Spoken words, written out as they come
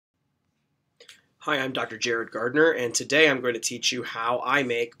Hi, I'm Dr. Jared Gardner, and today I'm going to teach you how I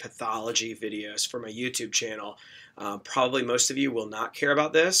make pathology videos for my YouTube channel. Probably most of you will not care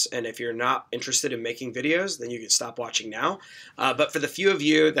about this, and if you're not interested in making videos, then you can stop watching now. But for the few of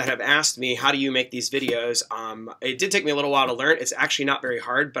you that have asked me, how do you make these videos, it did take me a little while to learn. It's actually not very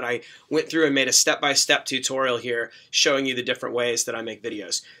hard, but I went through and made a step-by-step tutorial here showing you the different ways that I make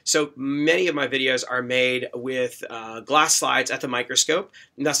videos. So many of my videos are made with glass slides at the microscope,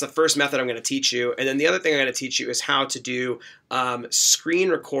 and that's the first method I'm going to teach you. And then the other thing I'm going to teach you is how to do screen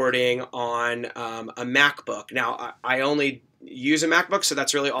recording on a Macbook. Now, I only use a Macbook, so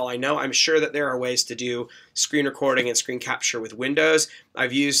that's really all I know. I'm sure that there are ways to do screen recording and screen capture with Windows.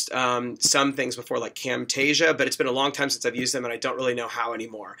 I've used some things before, like Camtasia, but it's been a long time since I've used them, and I don't really know how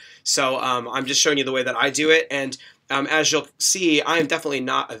anymore. So I'm just showing you the way that I do it. And as you'll see, I am definitely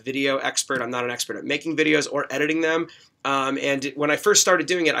not a video expert. I'm not an expert at making videos or editing them. And when I first started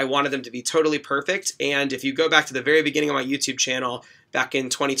doing it, I wanted them to be totally perfect. And if you go back to the very beginning of my YouTube channel, back in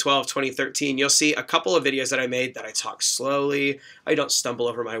 2012, 2013, you'll see a couple of videos that I made that I talk slowly. I don't stumble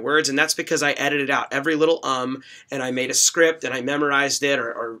over my words, and that's because I edited out every little and I made a script and I memorized it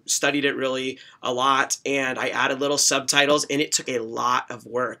or studied it really a lot, and I added little subtitles, and it took a lot of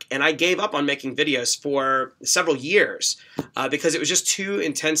work. And I gave up on making videos for several years because it was just too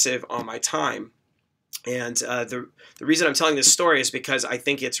intensive on my time. And the reason I'm telling this story is because I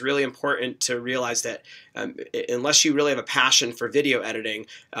think it's really important to realize that unless you really have a passion for video editing,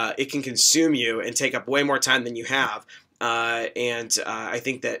 it can consume you and take up way more time than you have. I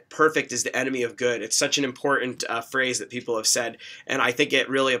think that perfect is the enemy of good. It's such an important phrase that people have said, and I think it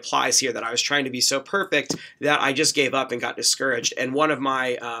really applies here, that I was trying to be so perfect that I just gave up and got discouraged. And one of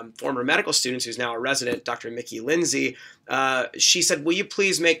my former medical students, who's now a resident, Dr. Mickey Lindsay, she said, will you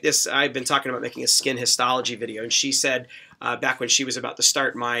please make this, I've been talking about making a skin histology video, and she said, back when she was about to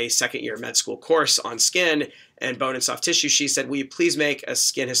start my second year med school course on skin and bone and soft tissue, she said, will you please make a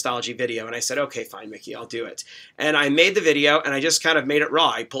skin histology video? And I said, okay, fine, Mickey, I'll do it. And I made the video, and I just kind of made it raw.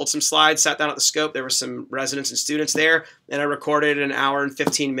 I pulled some slides, sat down at the scope. There were some residents and students there, and I recorded an hour and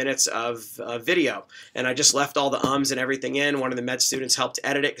 15 minutes of video. And I just left all the ums and everything in. One of the med students helped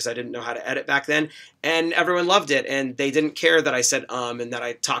edit it because I didn't know how to edit back then. And everyone loved it, and they didn't care that I said and that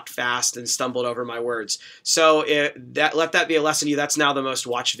I talked fast and stumbled over my words. So let that be a lesson to you. That's now the most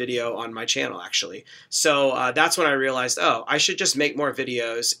watched video on my channel, actually. So that's when I realized, oh, I should just make more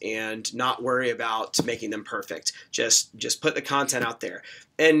videos and not worry about making them perfect. Just put the content out there.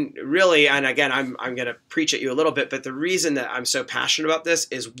 And really, and again, I'm going to preach at you a little bit, but the reason that I'm so passionate about this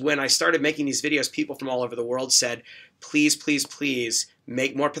is when I started making these videos, people from all over the world said, please, please, please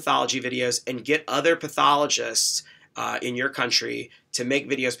make more pathology videos and get other pathologists in your country to make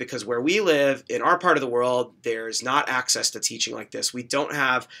videos, because where we live, in our part of the world, there's not access to teaching like this. We don't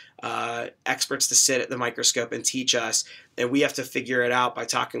have experts to sit at the microscope and teach us, and we have to figure it out by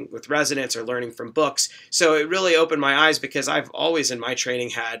talking with residents or learning from books. So it really opened my eyes, because I've always in my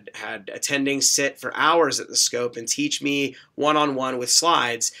training had attendings sit for hours at the scope and teach me one-on-one with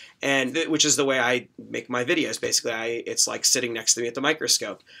slides, and which is the way I make my videos. Basically, it's like sitting next to me at the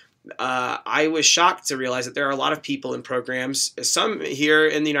microscope. I was shocked to realize that there are a lot of people in programs, some here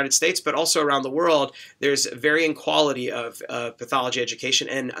in the United States, but also around the world. There's varying quality of pathology education,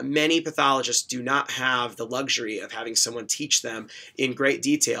 and many pathologists do not have the luxury of having someone teach them in great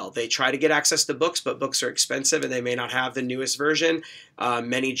detail. They try to get access to books, but books are expensive and they may not have the newest version.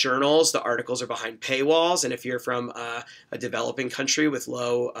 Many journals, the articles are behind paywalls, and if you're from a developing country with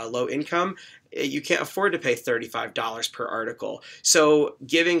low income, you can't afford to pay $35 per article. So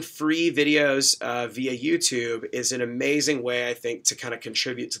giving free videos via YouTube is an amazing way, I think, to kind of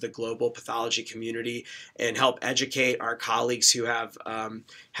contribute to the global pathology community and help educate our colleagues who have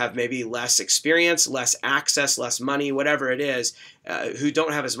maybe less experience, less access, less money, whatever it is, who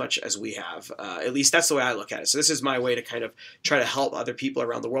don't have as much as we have. At least that's the way I look at it. So this is my way to kind of try to help other people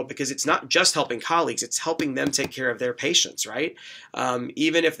around the world, because it's not just helping colleagues, it's helping them take care of their patients, right?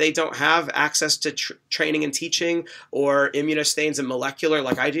 Even if they don't have access to training and teaching or immunostains and molecular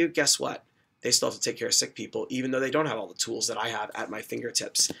like I do, guess what? They still have to take care of sick people, even though they don't have all the tools that I have at my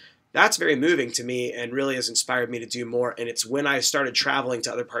fingertips. That's very moving to me and really has inspired me to do more. And it's when I started traveling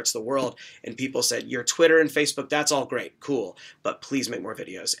to other parts of the world and people said, your Twitter and Facebook, that's all great, cool, but please make more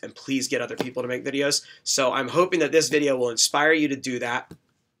videos and please get other people to make videos. So I'm hoping that this video will inspire you to do that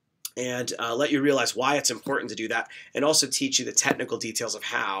and let you realize why it's important to do that, and also teach you the technical details of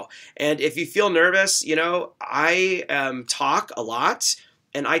how. And if you feel nervous, you know, I talk a lot.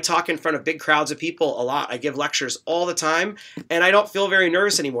 And I talk in front of big crowds of people a lot. I give lectures all the time, and I don't feel very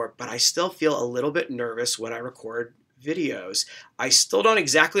nervous anymore, but I still feel a little bit nervous when I record videos. I still don't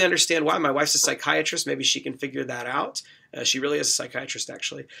exactly understand why. My wife's a psychiatrist. Maybe she can figure that out. She really is a psychiatrist,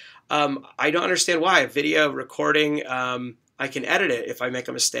 actually. I don't understand why. A video recording, I can edit it if I make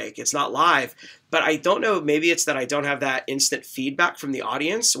a mistake. It's not live, but I don't know. Maybe it's that I don't have that instant feedback from the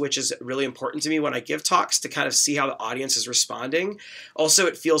audience, which is really important to me when I give talks, to kind of see how the audience is responding. Also,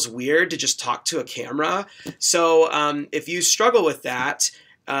 it feels weird to just talk to a camera. So if you struggle with that,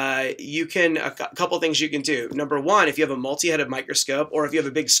 you can, a couple things you can do. Number one, if you have a multi-headed microscope or if you have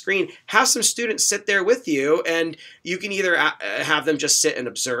a big screen, have some students sit there with you, and you can either have them just sit and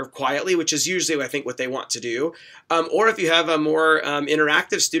observe quietly, which is usually I think what they want to do. Or if you have a more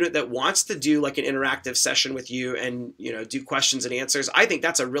interactive student that wants to do like an interactive session with you and, you know, do questions and answers, I think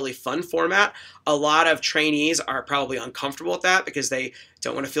that's a really fun format. A lot of trainees are probably uncomfortable with that because they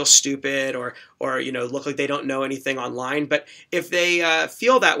don't want to feel stupid or you know, look like they don't know anything online. But if they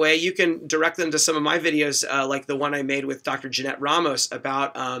feel that way, you can direct them to some of my videos, like the one I made with Dr. Jeanette Ramos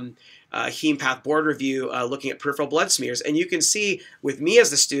about heme path board review, looking at peripheral blood smears. And you can see with me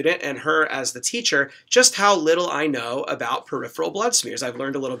as the student and her as the teacher just how little I know about peripheral blood smears. I've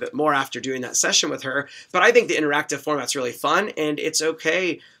learned a little bit more after doing that session with her, but I think the interactive format's really fun, and it's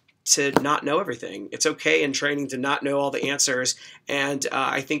okay to not know everything. It's okay in training to not know all the answers. And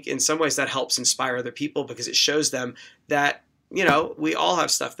I think in some ways that helps inspire other people because it shows them that, you know, we all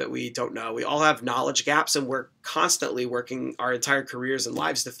have stuff that we don't know. We all have knowledge gaps, and we're constantly working our entire careers and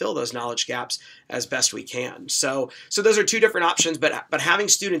lives to fill those knowledge gaps as best we can. So those are two different options, but having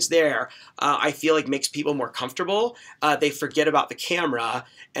students there, I feel like makes people more comfortable. They forget about the camera.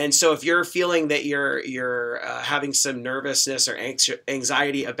 And so if you're feeling that you're having some nervousness or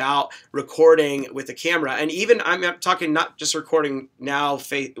anxiety about recording with the camera, and even I'm talking not just recording now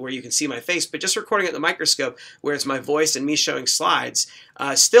where you can see my face, but just recording at the microscope where it's my voice and me showing slides,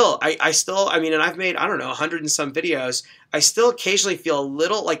 I mean, and I've made, I don't know, 100 and some videos. I still occasionally feel a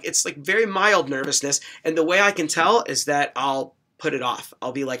little like it's like very mild nervousness. And the way I can tell is that I'll put it off.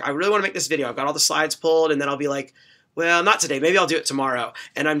 I'll be like, I really want to make this video. I've got all the slides pulled, and then I'll be like, well, not today. Maybe I'll do it tomorrow.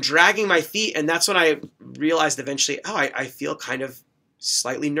 And I'm dragging my feet. And that's when I realized eventually, oh, I feel kind of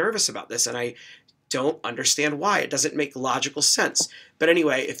slightly nervous about this. And I don't understand why. It doesn't make logical sense. But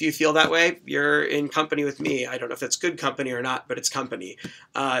anyway, if you feel that way, you're in company with me. I don't know if that's good company or not, but it's company.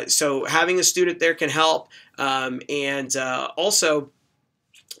 So having a student there can help. Also,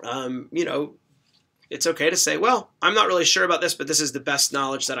 you know, it's okay to say, well, I'm not really sure about this, but this is the best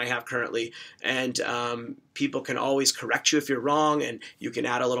knowledge that I have currently. And people can always correct you if you're wrong, and you can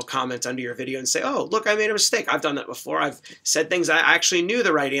add a little comment under your video and say, oh, look, I made a mistake. I've done that before. I've said things I actually knew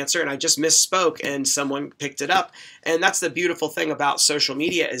the right answer, and I just misspoke, and someone picked it up. And that's the beautiful thing about social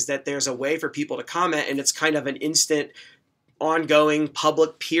media, is that there's a way for people to comment, and it's kind of an instant, ongoing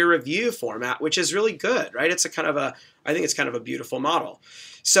public peer review format, which is really good, right? It's I think it's kind of a beautiful model.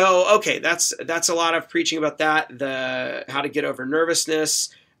 So, okay, that's a lot of preaching about that, how to get over nervousness.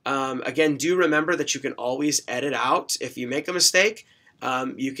 Again, do remember that you can always edit out. If you make a mistake,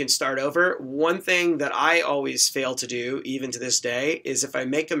 you can start over. One thing that I always fail to do, even to this day, is if I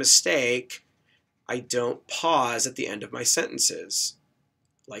make a mistake, I don't pause at the end of my sentences.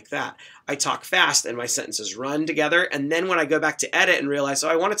 Like that. I talk fast and my sentences run together, and then when I go back to edit and realize, oh,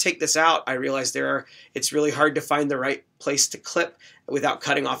 I want to take this out, I realize it's really hard to find the right place to clip without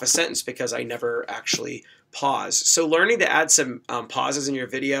cutting off a sentence because I never actually pause. So learning to add some pauses in your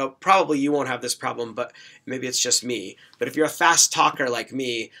video, probably you won't have this problem, but maybe it's just me. But if you're a fast talker like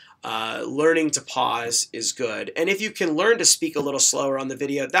me, learning to pause is good. And if you can learn to speak a little slower on the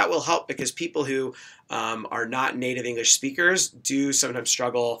video, that will help, because people who are not native English speakers do sometimes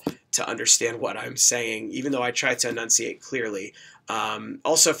struggle to understand what I'm saying, even though I try to enunciate clearly.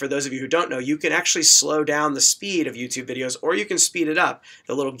 Also, for those of you who don't know, you can actually slow down the speed of YouTube videos, or you can speed it up.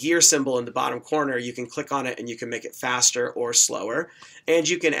 The little gear symbol in the bottom corner, you can click on it and you can make it faster or slower. And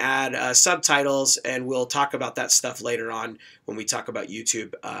you can add subtitles, and we'll talk about that stuff later on when we talk about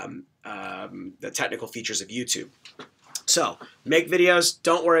YouTube, the technical features of YouTube. So make videos.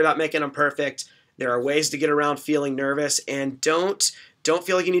 Don't worry about making them perfect. There are ways to get around feeling nervous, and don't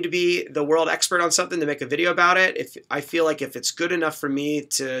feel like you need to be the world expert on something to make a video about it. I feel like if it's good enough for me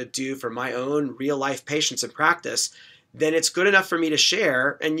to do for my own real life patients and practice, then it's good enough for me to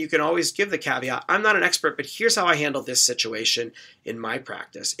share. And you can always give the caveat, I'm not an expert, but here's how I handle this situation in my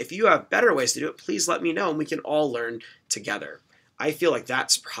practice. If you have better ways to do it, please let me know, and we can all learn together. I feel like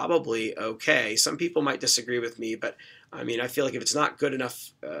that's probably okay. Some people might disagree with me, but I mean, I feel like if it's not good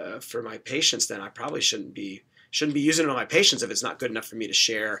enough for my patients, then I probably shouldn't be using it on my patients if it's not good enough for me to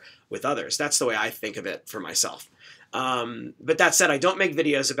share with others. That's the way I think of it for myself. But that said, I don't make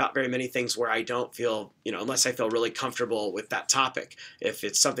videos about very many things where I don't feel, unless I feel really comfortable with that topic. If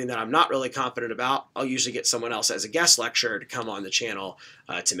it's something that I'm not really confident about, I'll usually get someone else as a guest lecturer to come on the channel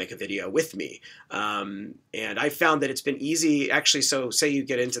to make a video with me. And I found that it's been easy, actually. So say you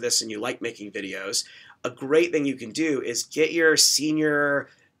get into this and you like making videos, a great thing you can do is get your senior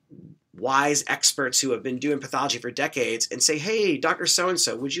wise experts who have been doing pathology for decades and say, hey, Dr.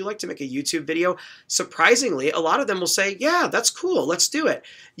 So-and-so, would you like to make a YouTube video? Surprisingly, a lot of them will say, yeah, that's cool. Let's do it.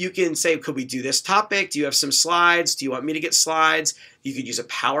 You can say, could we do this topic? Do you have some slides? Do you want me to get slides? You could use a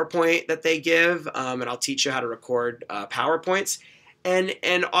PowerPoint that they give, and I'll teach you how to record PowerPoints. And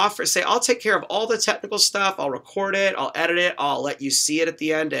say, I'll take care of all the technical stuff. I'll record it. I'll edit it. I'll let you see it at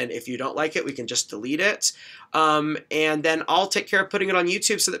the end. And if you don't like it, we can just delete it. And then I'll take care of putting it on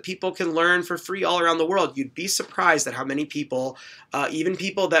YouTube so that people can learn for free all around the world. You'd be surprised at how many people, even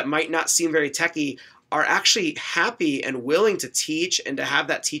people that might not seem very techy, are actually happy and willing to teach and to have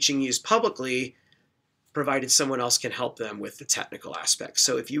that teaching used publicly, provided someone else can help them with the technical aspect.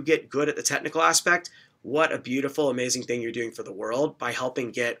 So if you get good at the technical aspect, what a beautiful, amazing thing you're doing for the world by helping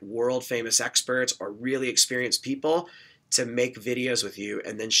get world famous experts or really experienced people to make videos with you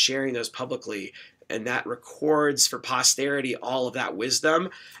and then sharing those publicly. And that records for posterity all of that wisdom.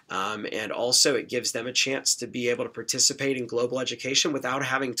 And also it gives them a chance to be able to participate in global education without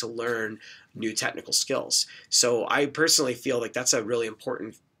having to learn new technical skills. So I personally feel like that's a really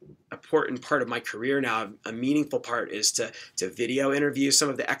important part of my career now. A meaningful part is to video interview some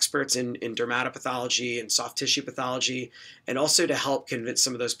of the experts in dermatopathology and soft tissue pathology, and also to help convince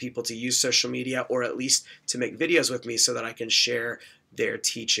some of those people to use social media or at least to make videos with me so that I can share their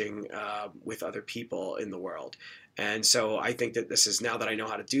teaching with other people in the world. And so I think that this is, now that I know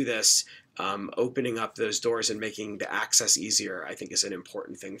how to do this, opening up those doors and making the access easier, I think is an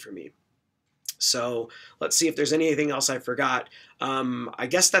important thing for me. So let's see if there's anything else I forgot. I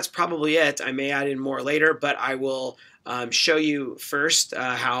guess that's probably it. I may add in more later, but I will show you first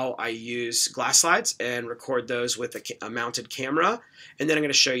how I use glass slides and record those with a mounted camera. And then I'm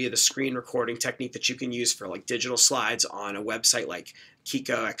going to show you the screen recording technique that you can use for like digital slides on a website like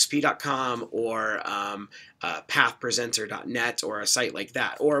kikoxp.com or pathpresenter.net or a site like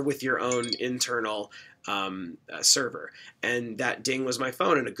that, or with your own internal server. And that ding was my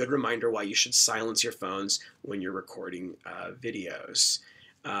phone, and a good reminder why you should silence your phones when you're recording videos.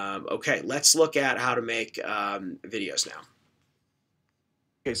 Okay, let's look at how to make videos now.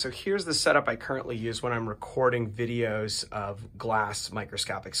 Okay, so here's the setup I currently use when I'm recording videos of glass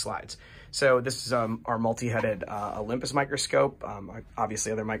microscopic slides. So this is our multi-headed Olympus microscope.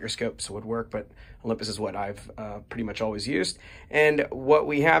 Obviously other microscopes would work, but Olympus is what I've pretty much always used. And what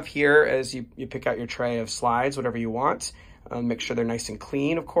we have here is you pick out your tray of slides, whatever you want. Make sure they're nice and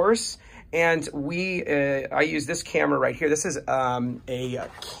clean, of course. And I use this camera right here. This is a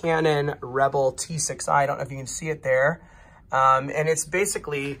Canon Rebel T6i. I don't know if you can see it there. And it's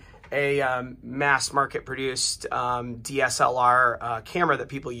basically a mass market produced DSLR camera that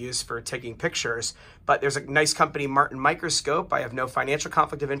people use for taking pictures. But there's a nice company, Martin Microscope. I have no financial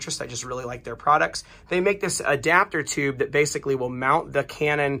conflict of interest. I just really like their products. They make this adapter tube that basically will mount the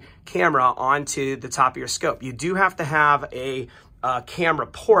Canon camera onto the top of your scope. You do have to have a camera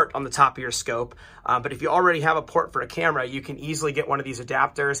port on the top of your scope. But if you already have a port for a camera, you can easily get one of these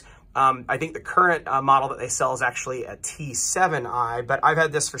adapters. I think the current model that they sell is actually a T7i, but I've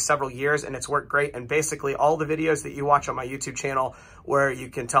had this for several years and it's worked great. And basically all the videos that you watch on my YouTube channel where you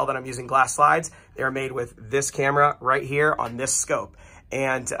can tell that I'm using glass slides, they're made with this camera right here on this scope.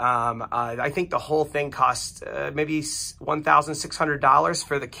 And I think the whole thing costs maybe $1,600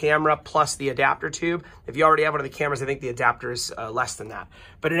 for the camera plus the adapter tube. If you already have one of the cameras, I think the adapter is less than that.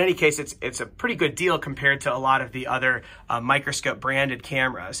 But in any case, it's a pretty good deal compared to a lot of the other microscope branded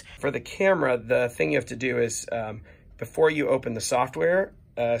cameras. For the camera, the thing you have to do is before you open the software,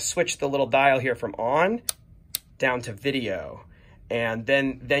 switch the little dial here from on down to video. And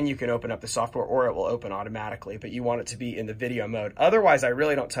then you can open up the software, or it will open automatically, but you want it to be in the video mode. Otherwise, I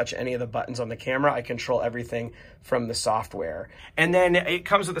really don't touch any of the buttons on the camera. I control everything from the software. And then it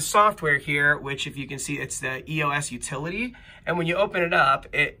comes with the software here, which if you can see, it's the EOS utility. And when you open it up,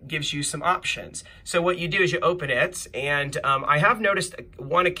 it gives you some options. So what you do is you open it, and I have noticed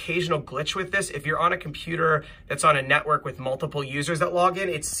one occasional glitch with this. If you're on a computer that's on a network with multiple users that log in,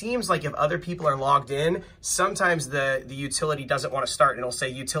 it seems like if other people are logged in, sometimes the utility doesn't want to start, and it'll say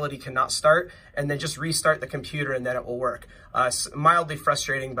utility cannot start, and then just restart the computer and then it will work. Mildly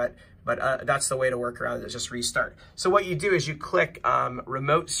frustrating, but that's the way to work around it, is just restart. So what you do is you click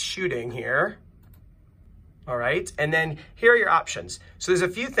remote shooting here, All right, and then here are your options. So there's a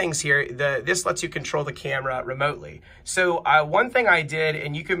few things here. This lets you control the camera remotely. So one thing I did,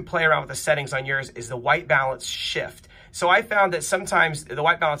 and you can play around with the settings on yours, is the white balance shift. So I found that sometimes the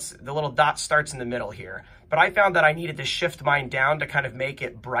white balance, the little dot starts in the middle here, but I found that I needed to shift mine down to kind of make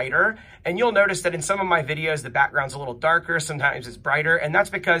it brighter. And you'll notice that in some of my videos, the background's a little darker, sometimes it's brighter. And that's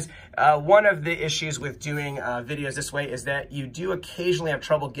because one of the issues with doing videos this way is that you do occasionally have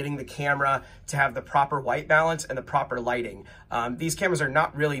trouble getting the camera to have the proper white balance and the proper lighting. These cameras are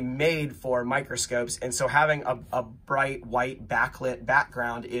not really made for microscopes. And so having a bright white backlit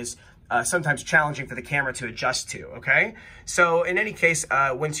background is sometimes challenging for the camera to adjust to, okay? So in any case,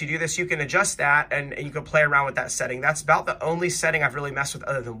 once you do this, you can adjust that and you can play around with that setting. That's about the only setting I've really messed with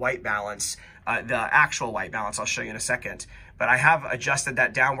other than white balance, the actual white balance I'll show you in a second. But I have adjusted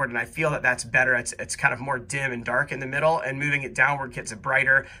that downward and I feel that that's better. It's kind of more dim and dark in the middle, and moving it downward gets it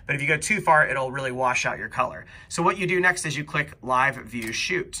brighter. But if you go too far, it'll really wash out your color. So what you do next is you click Live View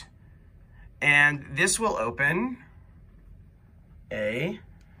Shoot. And this will open a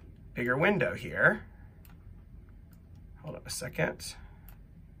bigger window here. Hold up a second.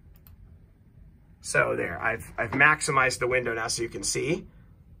 So there, I've maximized the window now so you can see.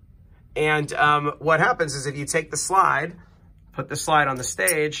 And what happens is if you take the slide, put the slide on the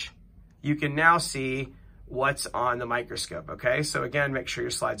stage, you can now see what's on the microscope, okay? So again, make sure your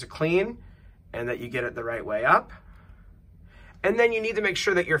slides are clean and that you get it the right way up. And then you need to make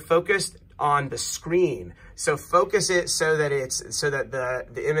sure that you're focused on the screen. So focus it so that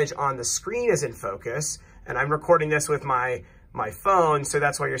the image on the screen is in focus. And I'm recording this with my phone, so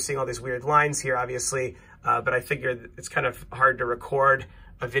that's why you're seeing all these weird lines here, obviously. But I figured it's kind of hard to record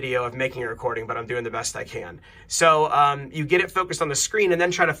a video of making a recording, but I'm doing the best I can. So you get it focused on the screen and then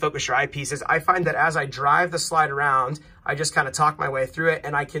try to focus your eyepieces. I find that as I drive the slide around, I just kind of talk my way through it,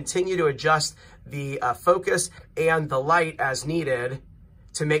 and I continue to adjust the focus and the light as needed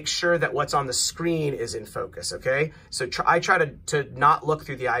to make sure that what's on the screen is in focus, okay? So I try to not look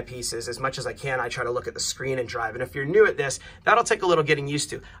through the eyepieces as much as I can. I try to look at the screen and drive. And if you're new at this, that'll take a little getting used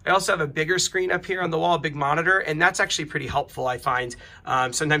to. I also have a bigger screen up here on the wall, a big monitor, and that's actually pretty helpful, I find.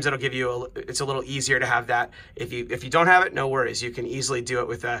 Sometimes it'll give you, it's a little easier to have that. If you don't have it, no worries. You can easily do it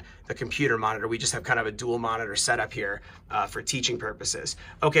with the computer monitor. We just have kind of a dual monitor setup here for teaching purposes.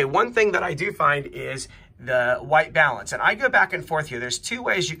 Okay, one thing that I do find is the white balance. And I go back and forth here. There's two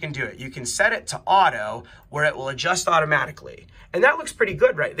ways you can do it. You can set it to auto, where it will adjust automatically. And that looks pretty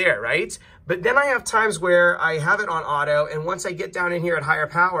good right there, right? But then I have times where I have it on auto, and once I get down in here at higher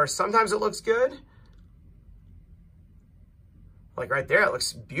power, sometimes it looks good. Like right there, it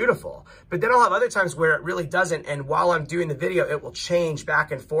looks beautiful. But then I'll have other times where it really doesn't, and while I'm doing the video, it will change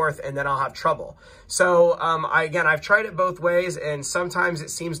back and forth, and then I'll have trouble. So again, I've tried it both ways, and sometimes it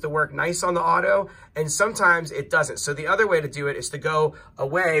seems to work nice on the auto, and sometimes it doesn't. So the other way to do it is to go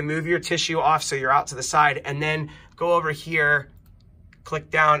away, move your tissue off so you're out to the side, and then go over here,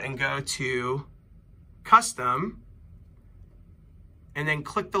 click down and go to Custom, and then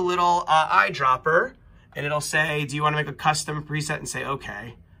click the little eyedropper, and it'll say, do you want to make a custom preset, and say,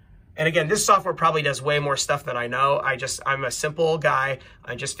 okay. And again, this software probably does way more stuff than I know. I'm a simple guy.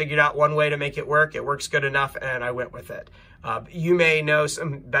 I just figured out one way to make it work. It works good enough, and I went with it. You may know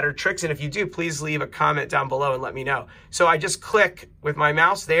some better tricks, and if you do, please leave a comment down below and let me know. So I just click with my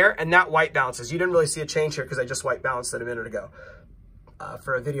mouse there, and that white balances. You didn't really see a change here because I just white balanced it a minute ago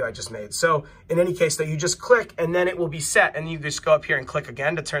for a video I just made. So in any case, though, you just click, and then it will be set, and you just go up here and click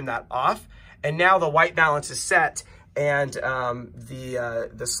again to turn that off. And now the white balance is set, and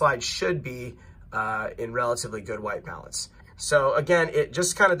the slide should be in relatively good white balance. So again, it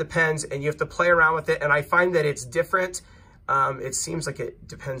just kind of depends, and you have to play around with it. And I find that it's different. It seems like it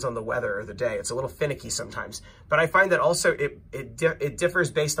depends on the weather or the day. It's a little finicky sometimes. But I find that also it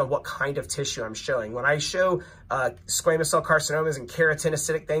differs based on what kind of tissue I'm showing. When I show squamous cell carcinomas and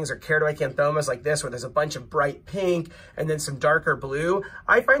keratinocytic things, or keratoacanthomas like this, where there's a bunch of bright pink and then some darker blue,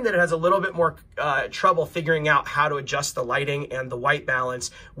 I find that it has a little bit more trouble figuring out how to adjust the lighting and the white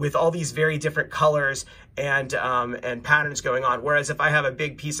balance with all these very different colors and patterns going on. Whereas if I have a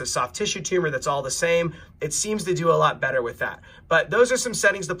big piece of soft tissue tumor that's all the same, it seems to do a lot better with that. But those are some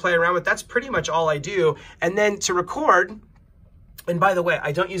settings to play around with. That's pretty much all I do. And then to record, and by the way,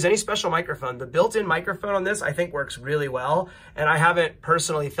 I don't use any special microphone. The built-in microphone on this, I think, works really well. And I haven't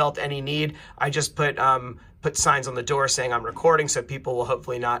personally felt any need. I just put signs on the door saying I'm recording, so people will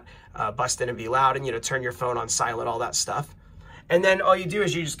hopefully not bust in and be loud, and turn your phone on silent, all that stuff. And then all you do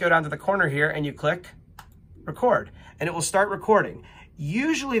is you just go down to the corner here and you click record, and it will start recording.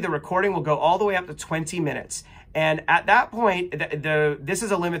 Usually the recording will go all the way up to 20 minutes. And at that point, this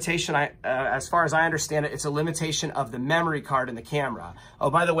is a limitation, as far as I understand it, it's a limitation of the memory card in the camera. Oh,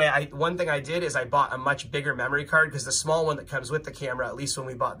 by the way, one thing I did is I bought a much bigger memory card because the small one that comes with the camera, at least when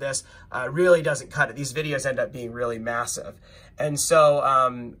we bought this, really doesn't cut it. These videos end up being really massive. And so,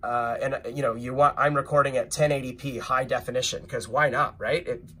 you know, I'm recording at 1080p high definition because why not, right?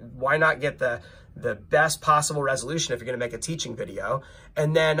 Why not get the best possible resolution if you're going to make a teaching video?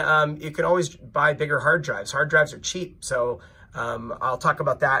 And then you can always buy bigger hard drives. Hard drives are cheap, so I'll talk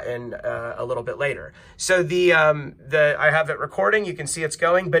about that in a little bit later. So I have it recording. You can see it's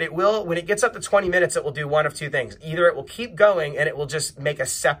going, but it will, when it gets up to 20 minutes, it will do one of two things. Either it will keep going and it will just make a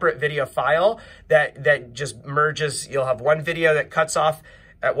separate video file that just merges. You'll have one video that cuts off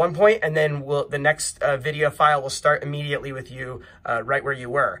at one point, and then the next video file will start immediately with you right where you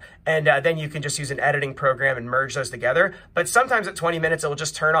were. And then you can just use an editing program and merge those together. But sometimes at 20 minutes, it will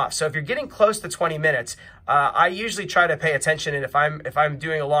just turn off. So if you're getting close to 20 minutes, I usually try to pay attention. And if I'm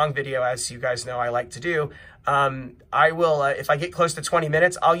doing a long video, as you guys know I like to do, I will, if I get close to 20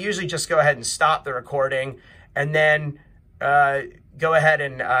 minutes, I'll usually just go ahead and stop the recording and then go ahead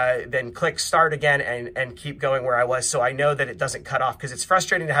and then click start again and keep going where I was, so I know that it doesn't cut off, because it's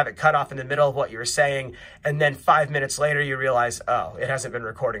frustrating to have it cut off in the middle of what you were saying and then 5 minutes later you realize, oh, it hasn't been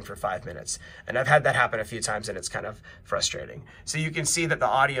recording for 5 minutes. And I've had that happen a few times and it's kind of frustrating. So you can see that the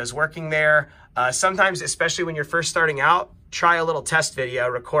audio is working there. Sometimes, especially when you're first starting out, try a little test video,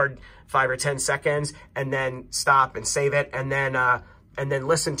 record 5 or 10 seconds and then stop and save it, and then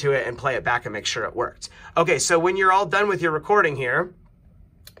listen to it and play it back and make sure it worked. Okay, so when you're all done with your recording here,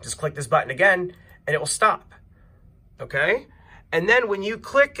 just click this button again and it will stop, okay? And then when you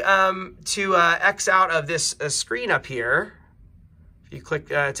click to X out of this screen up here, if you click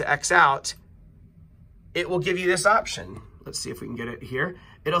to X out, it will give you this option. Let's see if we can get it here.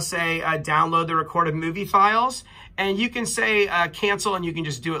 It'll say download the recorded movie files, and you can say cancel and you can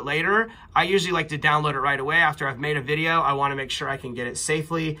just do it later. I usually like to download it right away after I've made a video. I want to make sure I can get it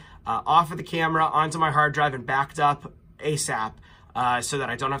safely off of the camera onto my hard drive and backed up ASAP so that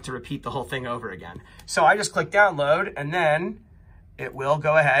I don't have to repeat the whole thing over again. So I just click download, and then it will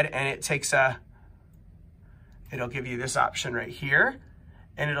go ahead and it takes it'll give you this option right here,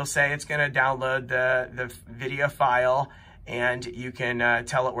 and it'll say it's going to download the video file, and you can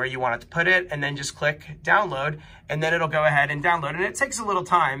tell it where you want it to put it, and then just click download, and then it'll go ahead and download. And it takes a little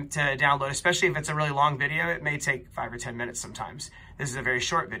time to download, especially if it's a really long video. It may take 5 or 10 minutes sometimes. This is a very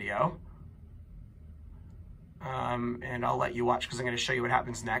short video. And I'll let you watch because I'm going to show you what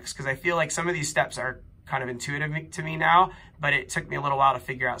happens next, because I feel like some of these steps are kind of intuitive to me now, but it took me a little while to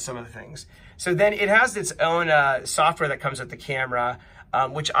figure out some of the things. So then it has its own software that comes with the camera,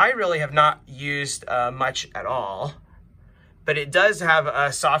 which I really have not used much at all. But it does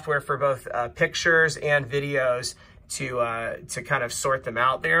have software for both pictures and videos to kind of sort them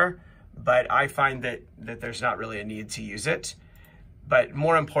out there. But I find that there's not really a need to use it. But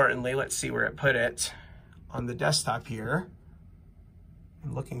more importantly, let's see where it put it on the desktop here.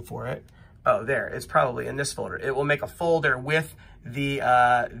 I'm looking for it. Oh, there. It's probably in this folder. It will make a folder with the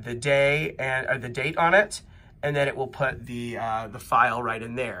day and the date on it, and then it will put the file right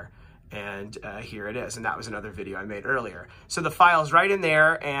in there. And here it is, and that was another video I made earlier. So the file's right in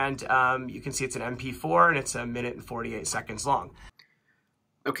there, and you can see it's an MP4, and it's 1 minute and 48 seconds long.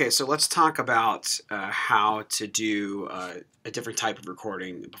 Okay, so let's talk about how to do a different type of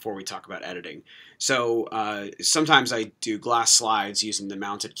recording before we talk about editing. So sometimes I do glass slides using the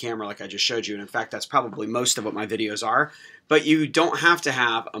mounted camera like I just showed you, and in fact that's probably most of what my videos are. But you don't have to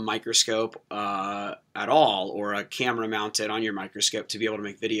have a microscope at all, or a camera mounted on your microscope to be able to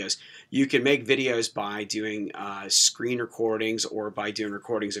make videos. You can make videos by doing screen recordings or by doing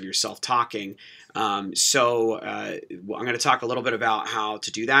recordings of yourself talking. I'm going to talk a little bit about how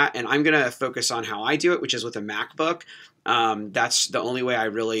to do that, and I'm going to focus on how I do it, which is with a Macbook. That's the only way I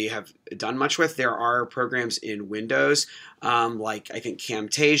really have done much with. There are programs in Windows, like I think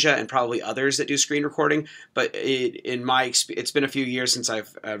Camtasia and probably others that do screen recording, but it's been a few years since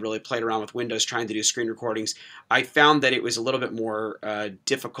I've really played around with Windows trying to do screen recordings. I found that it was a little bit more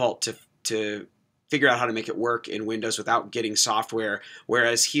difficult to figure out how to make it work in Windows without getting software,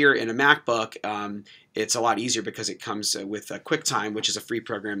 whereas here in a MacBook, it's a lot easier because it comes with QuickTime, which is a free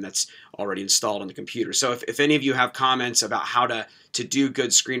program that's already installed on the computer. So if any of you have comments about how to do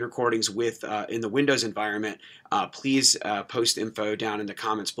good screen recordings with in the Windows environment, please post info down in the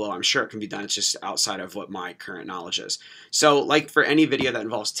comments below. I'm sure it can be done. It's just outside of what my current knowledge is. So like for any video that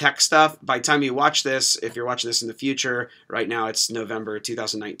involves tech stuff, by the time you watch this, if you're watching this in the future, right now it's November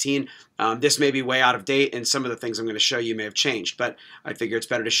 2019, this may be way out of date, and some of the things I'm going to show you may have changed, but I figure it's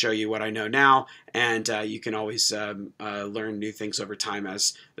better to show you what I know now and you can always learn new things over time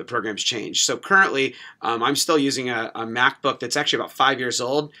as the programs change. So currently, I'm still using a MacBook that's actually about 5 years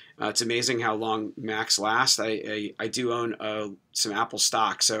old. It's amazing how long Macs last. I do own some Apple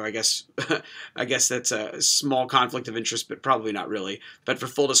stock, so I guess I guess that's a small conflict of interest, but probably not really. But for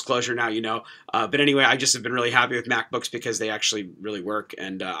full disclosure, now you know. But anyway, I just have been really happy with MacBooks because they actually really work.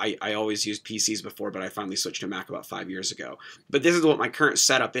 And I always used PCs before, but I finally switched to Mac about 5 years ago. But this is what my current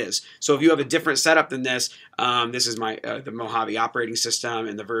setup is. So if you have a different setup than this, this is my the Mojave operating system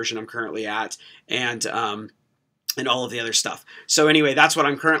and the version I'm currently at, and all of the other stuff. So anyway, that's what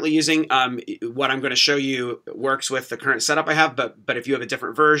I'm currently using. What I'm going to show you works with the current setup I have, but if you have a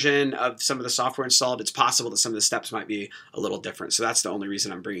different version of some of the software installed, it's possible that some of the steps might be a little different. So that's the only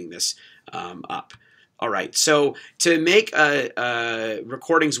reason I'm bringing this up. All right, so to make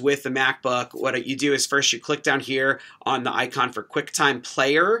recordings with the MacBook, what you do is first you click down here on the icon for QuickTime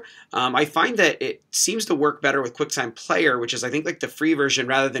Player. I find that it seems to work better with QuickTime Player, which is I think like the free version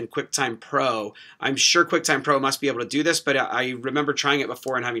rather than QuickTime Pro. I'm sure QuickTime Pro must be able to do this, but I remember trying it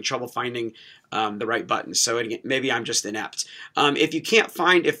before and having trouble finding the right buttons. So maybe I'm just inept. If you can't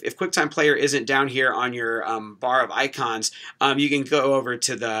find, if QuickTime Player isn't down here on your bar of icons, you can go over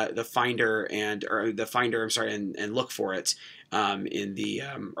to the Finder and look for it in the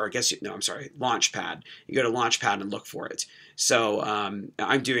or I guess no, I'm sorry, Launchpad. You go to Launchpad and look for it. So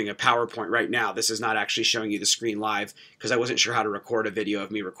I'm doing a PowerPoint right now. This is not actually showing you the screen live because I wasn't sure how to record a video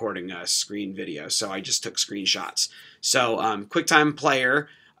of me recording a screen video. So I just took screenshots. So QuickTime Player.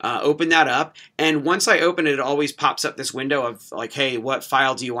 Open that up, and once I open it, it always pops up this window of like, hey, what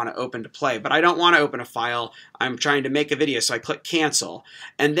file do you want to open to play? But I don't want to open a file. I'm trying to make a video, so I click cancel.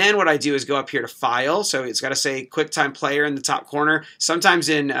 And then what I do is go up here to file, so it's got to say QuickTime Player in the top corner. Sometimes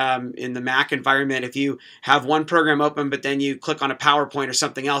in the Mac environment, if you have one program open, but then you click on a PowerPoint or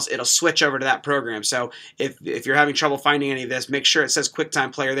something else, it'll switch over to that program. So if you're having trouble finding any of this, make sure it says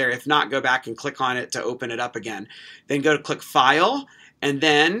QuickTime Player there. If not, go back and click on it to open it up again. Then go to click File, and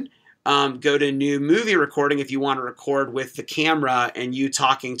then go to New Movie Recording if you want to record with the camera and you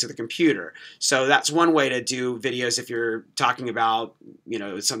talking to the computer. So that's one way to do videos if you're talking about, you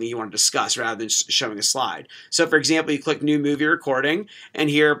know, something you want to discuss rather than showing a slide. So for example, you click New Movie Recording, and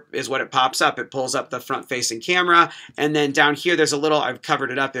here is what it pops up. It pulls up the front-facing camera, and then down here there's a little, I've covered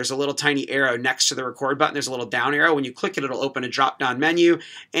it up, there's a little tiny arrow next to the record button. There's a little down arrow. When you click it, it'll open a drop-down menu,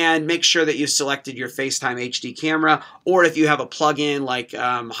 and make sure that you've selected your FaceTime HD camera, or if you have a plug-in like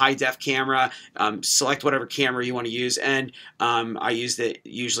high-def camera, select whatever camera you want to use. And I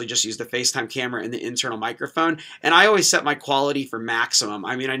usually just use the FaceTime camera and the internal microphone. And I always set my quality for maximum.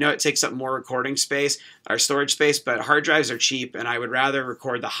 I mean, I know it takes up more recording space or storage space, but hard drives are cheap, and I would rather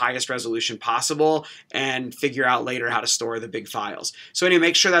record the highest resolution possible and figure out later how to store the big files. So anyway,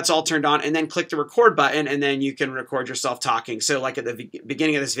 make sure that's all turned on, and then click the record button, and then you can record yourself talking. So like at the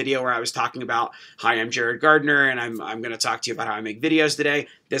beginning of this video where I was talking about, hi, I'm Jared Gardner, and I'm going to talk to you about how I make videos today.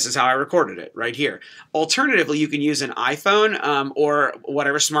 This is how I recorded it right here. Alternatively, you can use an iPhone or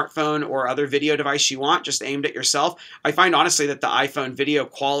whatever smartphone or other video device you want, just aimed at yourself. I find honestly that the iPhone video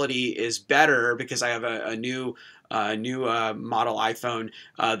quality is better because I have a new model iPhone.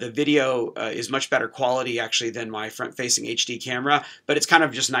 The video is much better quality actually than my front-facing HD camera, but it's kind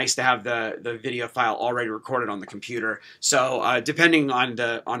of just nice to have the video file already recorded on the computer. So depending on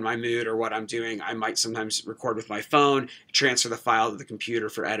my mood or what I'm doing, I might sometimes record with my phone, transfer the file to the computer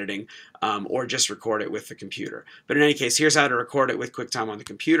for editing, or just record it with the computer. But in any case, here's how to record it with QuickTime on the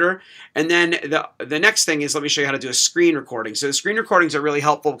computer. And then the next thing is, let me show you how to do a screen recording. So the screen recordings are really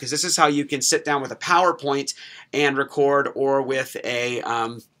helpful because this is how you can sit down with a PowerPoint and record, or with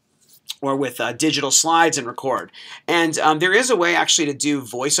digital slides and record. And there is a way actually to do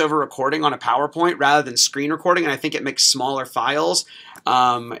voiceover recording on a PowerPoint rather than screen recording, and I think it makes smaller files.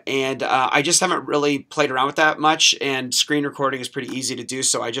 I just haven't really played around with that much, and screen recording is pretty easy to do,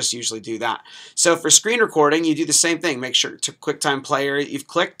 so I just usually do that. So for screen recording, you do the same thing. Make sure to QuickTime Player, you've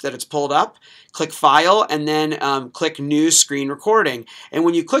clicked, that it's pulled up. Click File, and then click New Screen Recording. And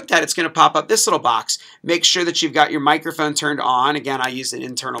when you click that, it's going to pop up this little box. Make sure that you've got your microphone turned on. Again, I use an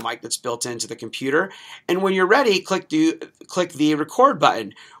internal mic that's built into the computer. And when you're ready, click the Record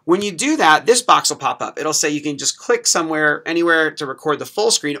button. When you do that, this box will pop up. It'll say you can just click somewhere, anywhere to record the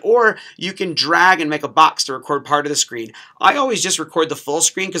full screen, or you can drag and make a box to record part of the screen. I always just record the full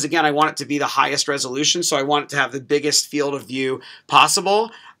screen because, again, I want it to be the highest resolution, so I want it to have the biggest field of view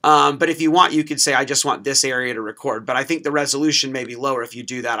possible. But if you want, you could say, I just want this area to record. But I think the resolution may be lower if you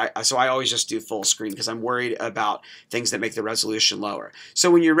do that. So I always just do full screen because I'm worried about things that make the resolution lower.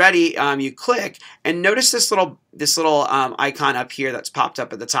 So when you're ready, you click and notice this little icon up here that's popped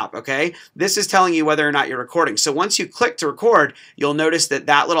up at the top. Okay, this is telling you whether or not you're recording. So once you click to record, you'll notice that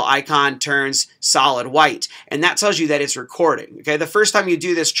that little icon turns solid white, and that tells you that it's recording. Okay, the first time you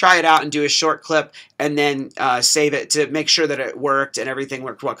do this, try it out and do a short clip, and then save it to make sure that it worked and everything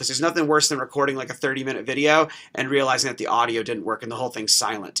worked well. Because there's nothing worse than recording like a 30-minute video and realizing that the audio didn't work and the whole thing's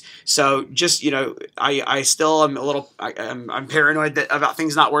silent. So just, you know, I still am a little, I'm paranoid about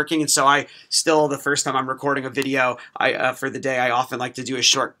things not working, and so I still, the first time I'm recording a video for the day, I often like to do a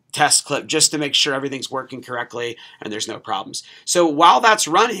short test clip just to make sure everything's working correctly and there's no problems. So while that's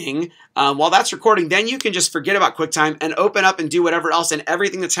running, while that's recording, then you can just forget about QuickTime and open up and do whatever else, and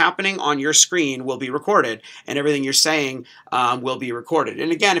everything that's happening on your screen will be recorded, and everything you're saying will be recorded.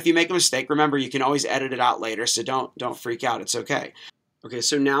 And again, if you make a mistake, remember you can always edit it out later, so don't freak out. It's okay. Okay,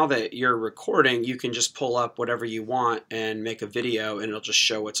 so now that you're recording, you can just pull up whatever you want and make a video, and it'll just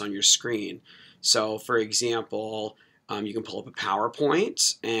show what's on your screen. So for example, you can pull up a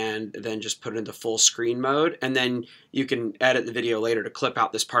PowerPoint and then just put it into full screen mode, and then you can edit the video later to clip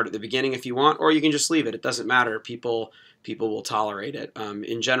out this part at the beginning if you want, or you can just leave it. It doesn't matter. People will tolerate it.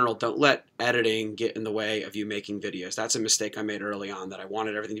 In general, don't let editing get in the way of you making videos. That's a mistake I made early on, that I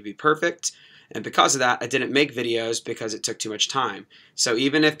wanted everything to be perfect, and because of that, I didn't make videos because it took too much time. So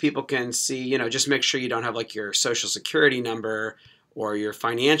even if people can see, you know, just make sure you don't have like your social security number or your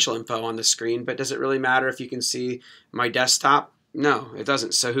financial info on the screen. But does it really matter if you can see my desktop? No, it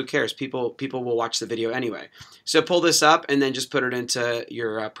doesn't. So who cares? People will watch the video anyway. So pull this up and then just put it into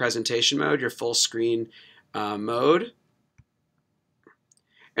your presentation mode, your full screen mode.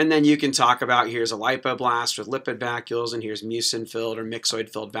 And then you can talk about, here's a lipoblast with lipid vacuoles, and here's mucin-filled or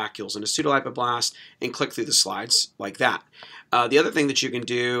myxoid-filled vacuoles and a pseudolipoblast, and click through the slides like that. The other thing that you can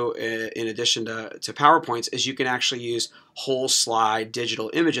do in addition to PowerPoints is you can actually use whole slide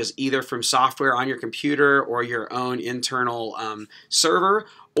digital images, either from software on your computer or your own internal server,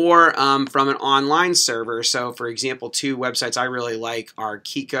 or from an online server. So for example, two websites I really like are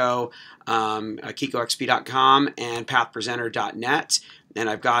Kiko, KikoXP.com and PathPresenter.net. And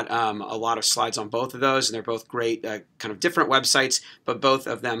I've got a lot of slides on both of those, and they're both great, kind of different websites, but both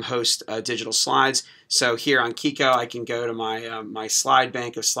of them host digital slides. So here on Kiko, I can go to my my slide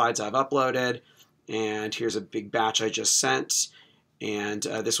bank of slides I've uploaded, and here's a big batch I just sent. And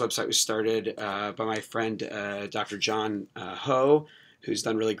this website was started by my friend Dr. John Ho, who's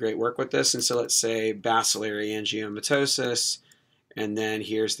done really great work with this. And so let's say bacillary angiomatosis, and then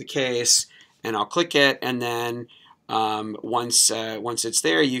here's the case, and I'll click it, and then once it's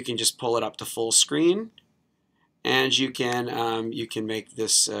there, you can just pull it up to full screen, and you can make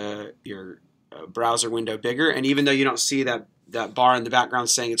this your browser window bigger. And even though you don't see that bar in the background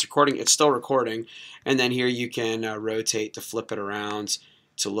saying it's recording, it's still recording. And then here you can rotate to flip it around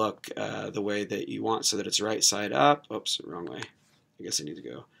to look the way that you want, so that it's right side up. Oops, wrong way. I guess I need to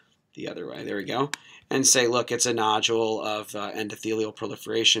go the other way. There we go. And say, look, it's a nodule of endothelial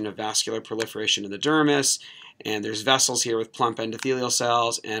proliferation, of vascular proliferation in the dermis. And there's vessels here with plump endothelial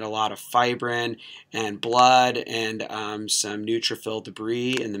cells and a lot of fibrin and blood and some neutrophil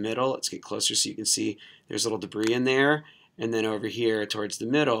debris in the middle. Let's get closer so you can see there's a little debris in there. And then over here towards the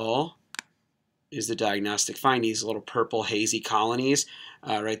middle is the diagnostic findings, little purple hazy colonies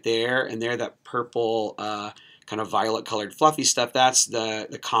right there. And there, that purple kind of violet colored fluffy stuff, that's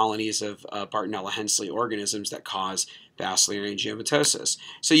the colonies of Bartonella Hensley organisms that cause bacillary angiomatosis.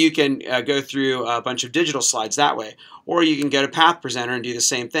 So you can go through a bunch of digital slides that way, or you can go to Path Presenter and do the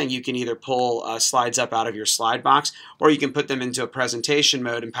same thing. You can either pull slides up out of your slide box, or you can put them into a presentation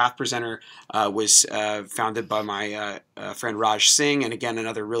mode. And Path Presenter was founded by my friend Raj Singh, and again,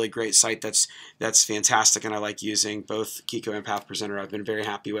 another really great site that's fantastic, and I like using both Kiko and Path Presenter. I've been very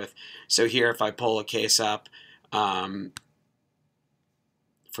happy with. So here, if I pull a case up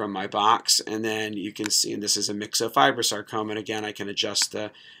from my box, and then you can see, and this is a myxofibrosarcoma, and again, I can adjust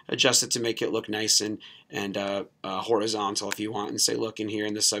it to make it look nice and horizontal if you want, and say, look, in here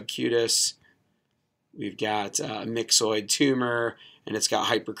in the subcutis, we've got a myxoid tumor, and it's got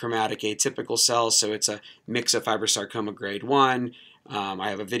hyperchromatic atypical cells, so it's a myxofibrosarcoma grade 1. I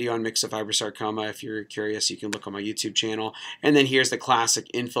have a video on myxofibrosarcoma. If you're curious, you can look on my YouTube channel. And then here's the classic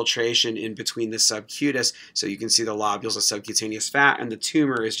infiltration in between the subcutis. So you can see the lobules of subcutaneous fat, and the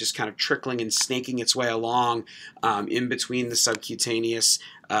tumor is just kind of trickling and snaking its way along in between the subcutaneous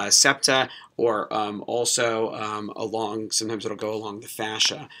septa, or also sometimes it'll go along the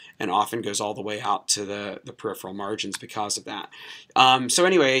fascia, and often goes all the way out to the peripheral margins because of that. So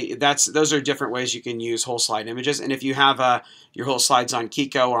anyway, those are different ways you can use whole slide images. And if you have your whole slides on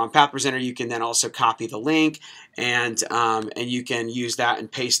Kiko or on Path Presenter, you can then also copy the link, and you can use that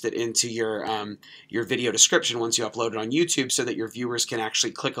and paste it into your video description once you upload it on YouTube, so that your viewers can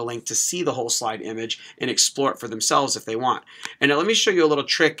actually click a link to see the whole slide image and explore it for themselves if they want. And now let me show you a little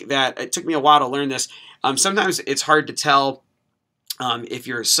trick that it took me a while to learn this. Sometimes it's hard to tell if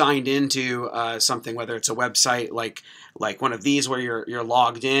you're signed into something, whether it's a website like one of these where you're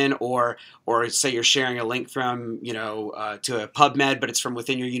logged in, or say you're sharing a link from to a PubMed, but it's from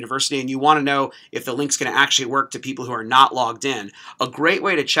within your university, and you want to know if the link's going to actually work to people who are not logged in. A great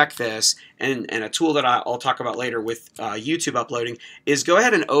way to check this, and a tool that I'll talk about later with YouTube uploading, is go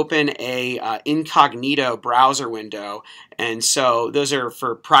ahead and open a incognito browser window. And so those are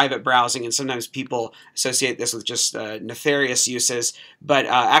for private browsing, and sometimes people associate this with just nefarious uses, but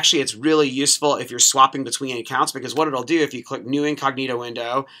actually it's really useful if you're swapping between accounts, because what it'll do, if you click new incognito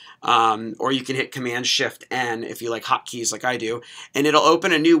window, or you can hit Command-Shift-N if you like hotkeys like I do, and it'll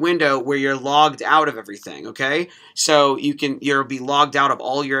open a new window where you're logged out of everything, okay? So you'll be logged out of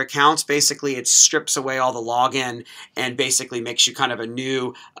all your accounts. Basically, it strips away all the login and basically makes you kind of a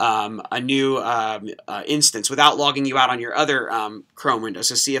new instance without logging you out on your other Chrome window.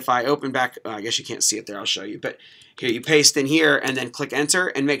 So see, if I open back, I guess you can't see it there, I'll show you, but here you paste in here and then click enter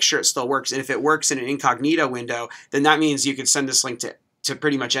and make sure it still works. And if it works in an incognito window, then that means you can send this link to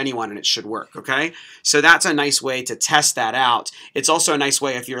pretty much anyone and it should work, okay? So that's a nice way to test that out. It's also a nice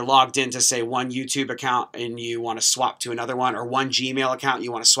way if you're logged into, say, one YouTube account and you want to swap to another one, or one Gmail account,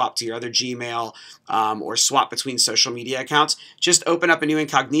 you want to swap to your other Gmail, or swap between social media accounts. Just open up a new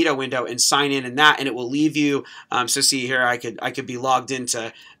incognito window and sign in that, and it will leave you, so see here, I could be logged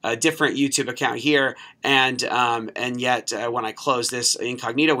into a different YouTube account here, and yet when I close this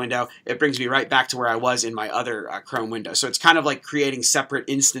incognito window, it brings me right back to where I was in my other Chrome window. So it's kind of like creating separate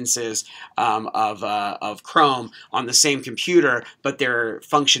instances of Chrome on the same computer, but they're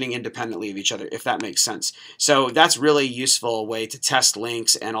functioning independently of each other, if that makes sense. So that's really useful way to test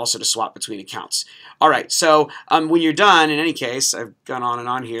links and also to swap between accounts. All right, so when you're done, in any case, I've gone on and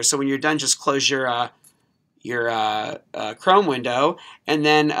on here. So when you're done, just close your Chrome window, and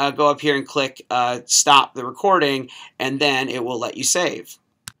then go up here and click stop the recording, and then it will let you save.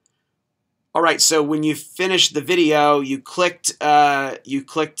 All right, so when you finished the video, you clicked stop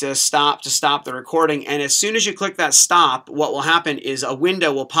to stop the recording, and as soon as you click that stop, what will happen is a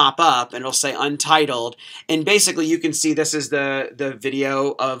window will pop up and it'll say untitled, and basically you can see this is the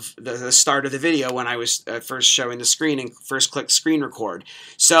video of the start of the video when I was first showing the screen and first click screen record.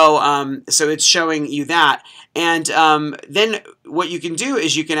 So so it's showing you that, and then what you can do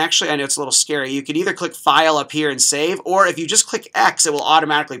is you can actually, I know it's a little scary, you can either click file up here and save, or if you just click X, it will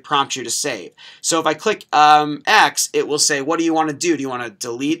automatically prompt you to save. So if I click X, it will say, what do you want to do? Do you want to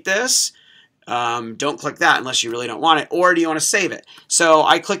delete this? Don't click that unless you really don't want it. Or do you want to save it? So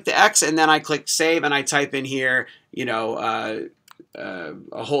I click the X and then I click save, and I type in here, a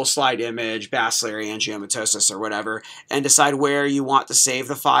whole slide image, bacillary angiomatosis or whatever, and decide where you want to save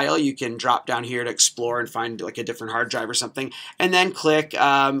the file. You can drop down here to explore and find like a different hard drive or something, and then click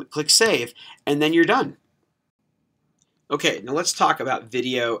save, and then you're done. Okay, now let's talk about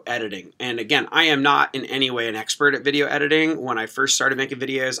video editing. And again, I am not in any way an expert at video editing. When I first started making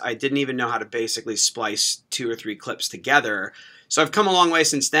videos, I didn't even know how to basically splice 2 or 3 clips together. So I've come a long way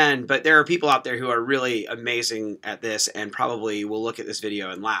since then, but there are people out there who are really amazing at this and probably will look at this video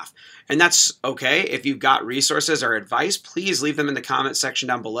and laugh. And that's okay. If you've got resources or advice, please leave them in the comment section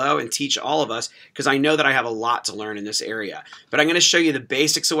down below and teach all of us, because I know that I have a lot to learn in this area. But I'm going to show you the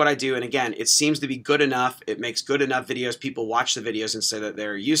basics of what I do, and again, it seems to be good enough. It makes good enough videos. People watch the videos and say that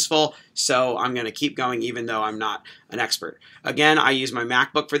they're useful, so I'm going to keep going even though I'm not an expert. Again, I use my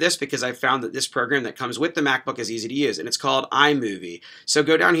MacBook for this because I found that this program that comes with the MacBook is easy to use, and it's called iMovie. So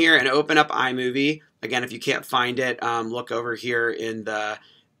go down here and open up iMovie. Again, if you can't find it, look over here in the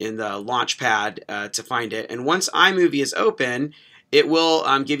launch pad to find it. And once iMovie is open, it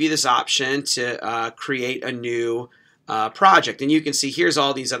will give you this option to create a new project. And you can see here's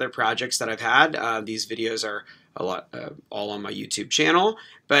all these other projects that I've had. These videos are a lot all on my YouTube channel,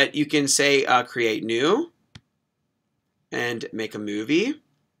 but you can say create new and make a movie.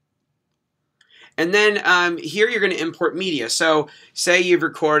 And then here you're going to import media. So say you've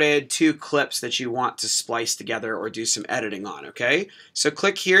recorded 2 clips that you want to splice together or do some editing on, okay? So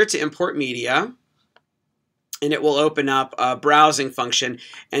click here to import media. and it will open up a browsing function.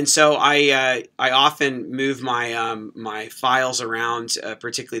 And so I often move my my files around,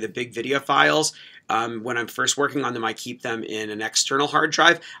 particularly the big video files. When I'm first working on them, I keep them in an external hard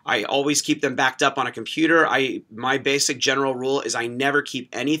drive. I always keep them backed up on a computer. My basic general rule is I never keep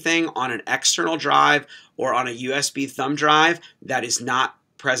anything on an external drive or on a USB thumb drive that is not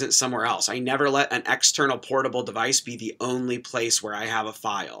present somewhere else. I never let an external portable device be the only place where I have a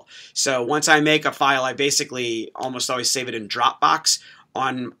file. So once I make a file, I basically almost always save it in Dropbox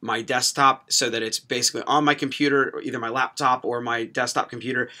on my desktop so that it's basically on my computer, either my laptop or my desktop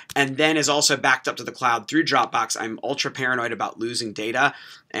computer, and then is also backed up to the cloud through Dropbox. I'm ultra paranoid about losing data,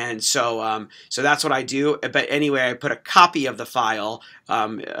 and so so that's what I do. But anyway, I put a copy of the file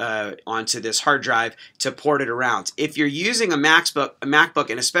onto this hard drive to port it around. If you're using a MacBook,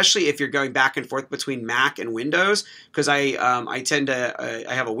 and especially if you're going back and forth between Mac and Windows, because I tend to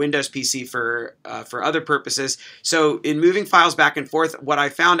I have a Windows PC for other purposes. So in moving files back and forth, what I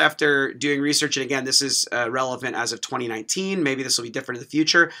found after doing research, and again, this is relevant as of 2019, maybe this will be different in the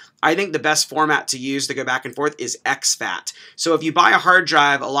future, I think the best format to use to go back and forth is exFAT. So if you buy a hard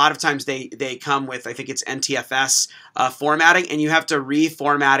drive, a lot of times they come with, I think it's NTFS formatting, and you have to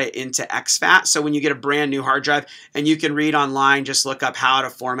reformat it into exFAT. So when you get a brand new hard drive, and you can read online, just look up how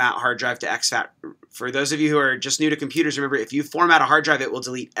to format hard drive to exFAT. For those of you who are just new to computers, remember, if you format a hard drive, it will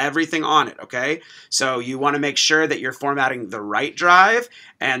delete everything on it, okay? So you want to make sure that you're formatting the right drive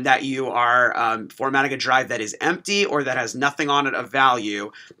and that you are formatting a drive that is empty or that has nothing on it of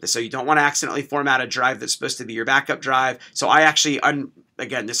value. So you don't want to accidentally format a drive that's supposed to be your backup drive. So I actually,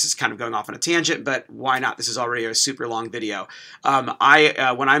 again, this is kind of going off on a tangent, but why not? This is already a super long video. When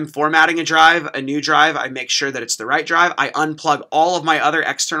I'm formatting a new drive, I make sure that it's the right drive. I unplug all of my other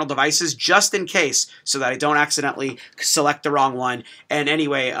external devices just in case, so that I don't accidentally select the wrong one. And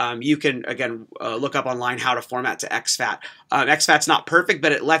anyway, you can, again, look up online how to format to exFAT. exFAT's not perfect,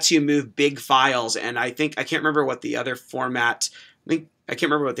 but it lets you move big files. And I can't remember what the other format, I can't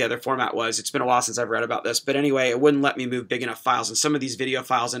remember what the other format was. It's been a while since I've read about this. But anyway, it wouldn't let me move big enough files. And some of these video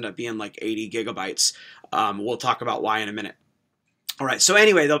files end up being like 80 gigabytes. We'll talk about why in a minute. All right, so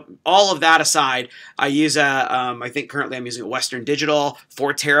anyway, all of that aside, I use I think currently I'm using a Western Digital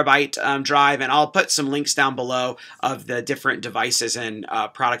 4 terabyte drive, and I'll put some links down below of the different devices and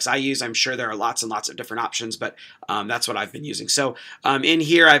products I use. I'm sure there are lots and lots of different options, but that's what I've been using. So in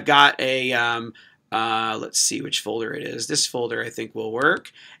here, I've got a, let's see which folder it is. This folder I think will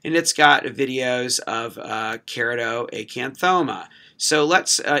work, and it's got videos of keratoacanthoma. So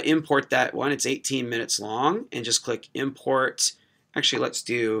let's import that one. It's 18 minutes long, and just click Import. Actually, let's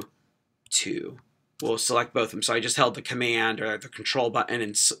do 2. We'll select both of them. So I just held the Command or the Control button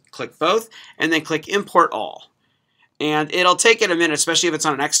and click both, and then click Import All. And it'll take it a minute, especially if it's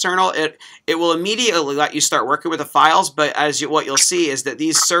on an external. It will immediately let you start working with the files, but what you'll see is that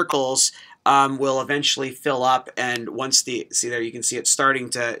these circles will eventually fill up, and once see there, you can see it's starting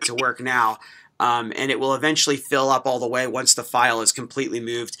to work now. And it will eventually fill up all the way once the file is completely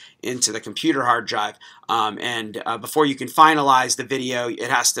moved into the computer hard drive. And before you can finalize the video, it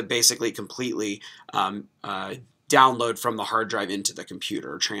has to basically completely download from the hard drive into the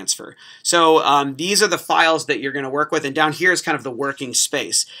computer or transfer. So these are the files that you're going to work with, and down here is kind of the working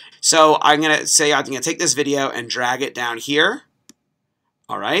space. So I'm going to take this video and drag it down here.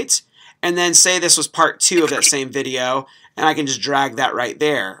 All right. And then say this was part 2 of that same video, and I can just drag that right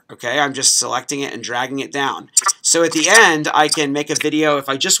there, okay? I'm just selecting it and dragging it down. So at the end, I can make a video. If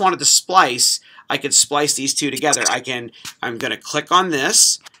I just wanted to splice, I could splice these two together. I'm going to click on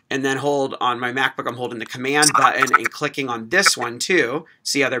this, and then hold on my MacBook, I'm holding the Command button and clicking on this one too.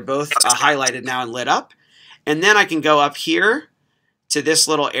 See how they're both highlighted now and lit up? And then I can go up here to this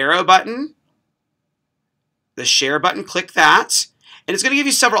little arrow button, the share button, click that. And it's going to give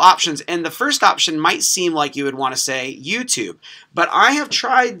you several options, and the first option might seem like you would want to say YouTube. But I have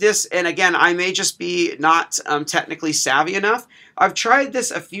tried this, and again, I may just be not technically savvy enough. I've tried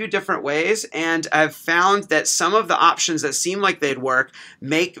this a few different ways, and I've found that some of the options that seem like they'd work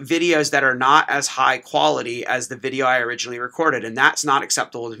make videos that are not as high quality as the video I originally recorded, and that's not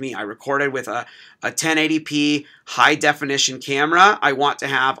acceptable to me. I recorded with a 1080p high definition camera. I want to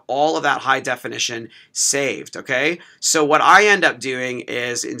have all of that high definition saved, okay? So what I end up doing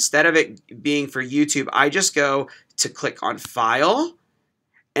is, instead of it being for YouTube, I just go to click on File,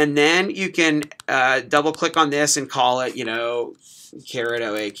 and then you can double click on this and call it,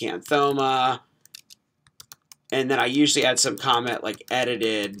 keratoacanthoma. And then I usually add some comment like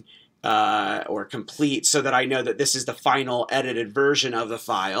edited or complete so that I know that this is the final edited version of the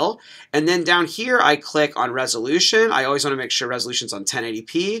file. And then down here I click on resolution. I always want to make sure resolution's on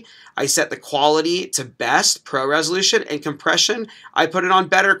 1080p. I set the quality to best, pro resolution, and compression I put it on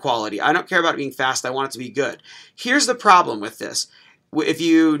better quality. I don't care about it being fast, I want it to be good. Here's the problem with this. If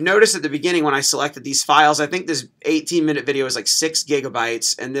you notice at the beginning when I selected these files, I think this 18-minute video was like 6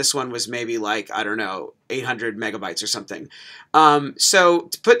 gigabytes, and this one was maybe like, I don't know, 800 megabytes or something. So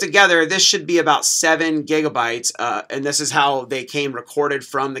to put together, this should be about 7 gigabytes, and this is how they came recorded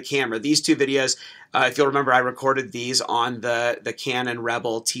from the camera. These two videos, if you'll remember, I recorded these on the Canon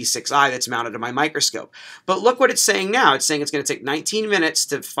Rebel T6i that's mounted to my microscope. But look what it's saying now. It's saying it's going to take 19 minutes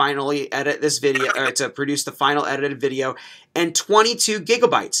to finally edit this video, or to produce the final edited video, and 22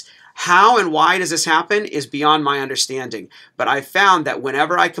 gigabytes. How and why does this happen is beyond my understanding. But I found that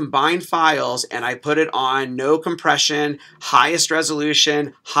whenever I combine files and I put it on no compression, highest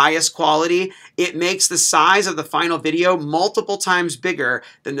resolution, highest quality, it makes the size of the final video multiple times bigger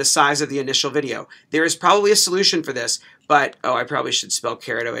than the size of the initial video. There is probably a solution for this, but, oh, I probably should spell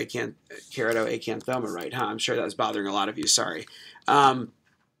keratoacanthoma right, huh? I'm sure that was bothering a lot of you, sorry. In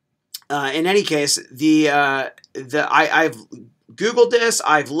any case, I've Googled this,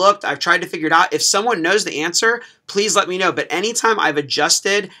 I've looked, I've tried to figure it out. If someone knows the answer, please let me know. But anytime I've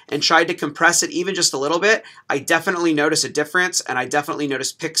adjusted and tried to compress it even just a little bit, I definitely notice a difference, and I definitely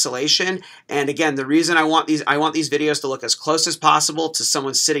notice pixelation. And again, the reason I want these videos to look as close as possible to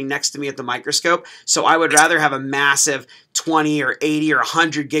someone sitting next to me at the microscope. So I would rather have a massive 20 or 80 or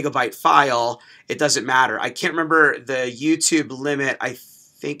 100 gigabyte file. It doesn't matter. I can't remember the YouTube limit. I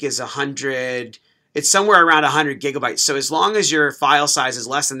think is 100. It's somewhere around 100 gigabytes. So as long as your file size is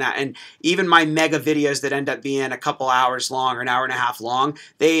less than that, and even my mega videos that end up being a couple hours long or an hour and a half long,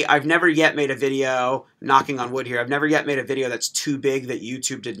 I've never yet made a video, knocking on wood here, I've never yet made a video that's too big that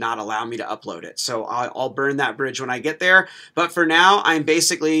YouTube did not allow me to upload it. So I'll burn that bridge when I get there. But for now, I'm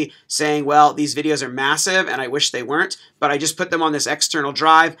basically saying, well, these videos are massive and I wish they weren't, but I just put them on this external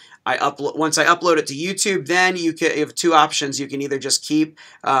drive. Once I upload it to YouTube, then you have two options. You can either just keep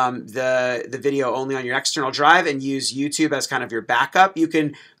the video only on your external drive and use YouTube as kind of your backup. You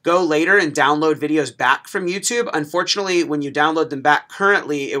can go later and download videos back from YouTube. Unfortunately, when you download them back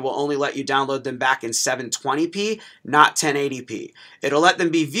currently, it will only let you download them back in 720p, not 1080p. It'll let them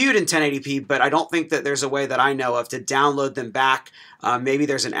be viewed in 1080p, but I don't think that there's a way that I know of to download them back. Maybe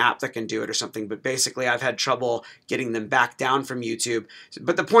there's an app that can do it or something, but basically I've had trouble getting them back down from YouTube.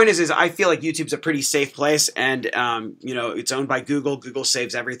 But the point is I feel like YouTube's a pretty safe place, and you know, it's owned by Google. Google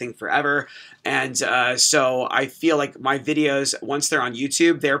saves everything forever. And so I feel like my videos, once they're on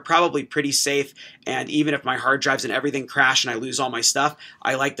YouTube, they're probably pretty safe. And even if my hard drives and everything crash and I lose all my stuff,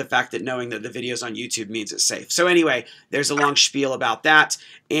 I like the fact that knowing that the video's on YouTube means it's safe. So anyway, there's a long spiel about that.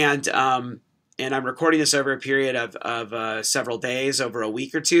 And I'm recording this over a period of several days, over a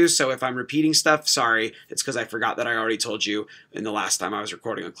week or two. So if I'm repeating stuff, sorry. It's because I forgot that I already told you in the last time I was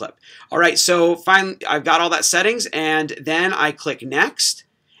recording a clip. All right, so finally, I've got all that settings, and then I click Next.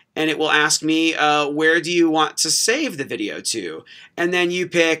 And it will ask me, where do you want to save the video to? And then you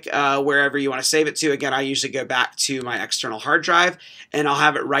pick wherever you want to save it to. Again, I usually go back to my external hard drive, and I'll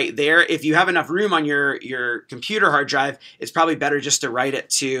have it right there. If you have enough room on your computer hard drive, it's probably better just to write it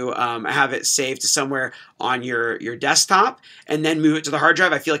to have it saved to somewhere on your desktop, and then move it to the hard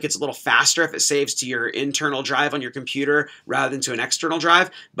drive. I feel like it's a little faster if it saves to your internal drive on your computer rather than to an external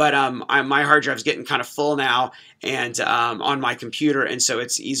drive. But my hard drive's getting kind of full now, and on my computer, and so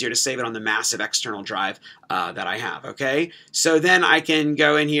it's easier to save it on the massive external drive that I have. Okay, so then I can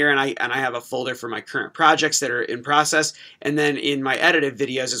go in here, and I have a folder for my current projects that are in process, and then in my edited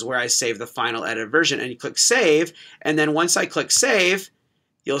videos is where I save the final edited version. And you click Save, and then once I click Save,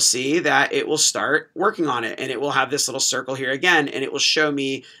 you'll see that it will start working on it, and it will have this little circle here again, and it will show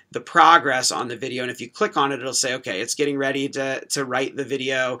me the progress on the video. And if you click on it, it'll say, okay, it's getting ready to write the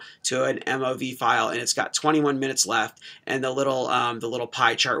video to an MOV file, and it's got 21 minutes left, and the little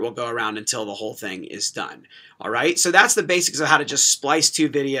pie chart will go around until the whole thing is done. All right, so that's the basics of how to just splice two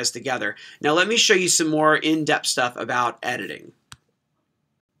videos together. Now let me show you some more in-depth stuff about editing.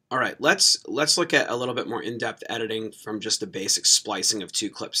 All right, let's look at a little bit more in-depth editing from just the basic splicing of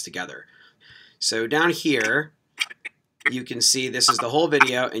two clips together. So down here, you can see this is the whole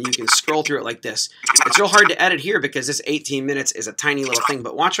video, and you can scroll through it like this. It's real hard to edit here because this 18 minutes is a tiny little thing,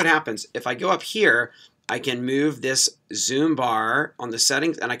 but watch what happens. If I go up here, I can move this zoom bar on the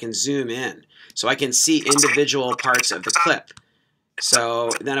settings, and I can zoom in. So I can see individual parts of the clip. So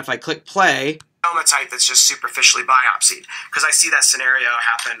then if I click play, type that's just superficially biopsied, because I see that scenario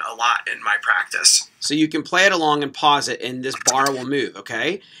happen a lot in my practice. So you can play it along and pause it, and this bar will move,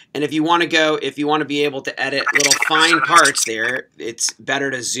 okay? And if you want to be able to edit little fine parts there, it's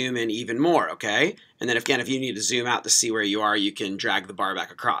better to zoom in even more, okay? And then again, if you need to zoom out to see where you are, you can drag the bar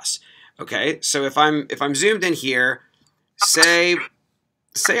back across. Okay? So if I'm zoomed in here, say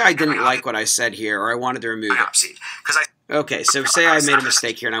I didn't like what I said here, or I wanted to remove it. Okay, so say I made a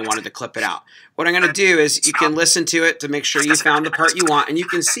mistake here and I wanted to clip it out. What I'm going to do is you can listen to it to make sure you found the part you want, and you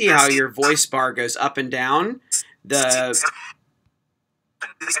can see how your voice bar goes up and down.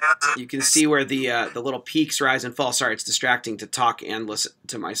 You can see where the little peaks rise and fall. Sorry, it's distracting to talk and listen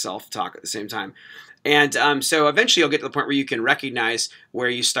to myself talk at the same time. And so eventually you'll get to the point where you can recognize where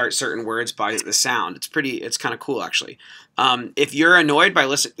you start certain words by the sound. It's kind of cool, actually. If you're annoyed by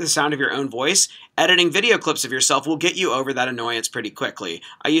listening to the sound of your own voice, editing video clips of yourself will get you over that annoyance pretty quickly.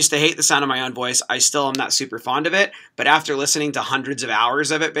 I used to hate the sound of my own voice. I still am not super fond of it, but after listening to hundreds of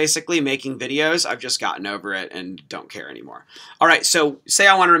hours of it, basically, making videos, I've just gotten over it and don't care anymore. All right, so say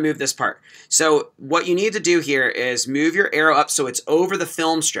I want to remove this part. So what you need to do here is move your arrow up so it's over the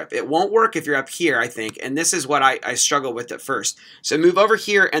film strip. It won't work if you're up here, I think, and this is what I struggle with at first. So move over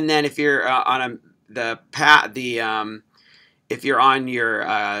here, and then if you're if you're on your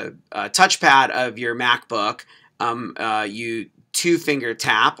touchpad of your MacBook, you two-finger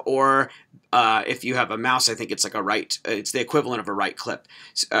tap, or if you have a mouse, I think it's like it's the equivalent of a right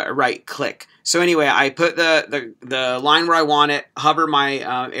click. So anyway, I put the line where I want it, hover my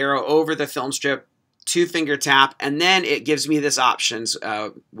arrow over the film strip, two-finger tap, and then it gives me this options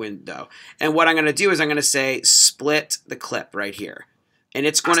window. And what I'm going to do is I'm going to say split the clip right here. And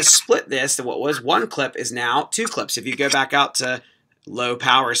it's going to split this. What was one clip is now two clips. If you go back out to low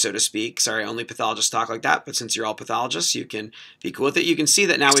power, so to speak, sorry, only pathologists talk like that, but since you're all pathologists, you can be cool with it. You can see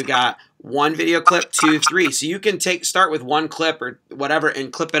that now we've got one video clip, 2, 3. So you can start with one clip or whatever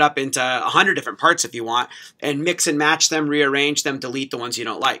and clip it up into 100 different parts if you want, and mix and match them, rearrange them, delete the ones you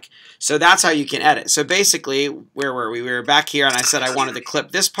don't like. So that's how you can edit. So basically, where were we? We were back here, and I said I wanted to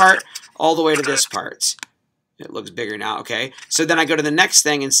clip this part all the way to this part. It looks bigger now, okay? So then I go to the next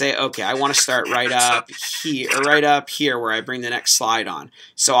thing and say, okay, I want to start right up here where I bring the next slide on.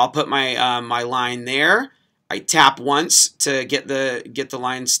 So I'll put my my line there. I tap once to get the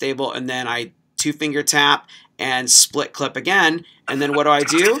line stable, and then I two-finger tap and split clip again. And then what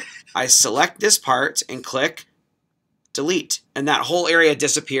do? I select this part and click delete, and that whole area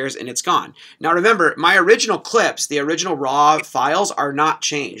disappears and it's gone. Now remember, my original clips, the original raw files, are not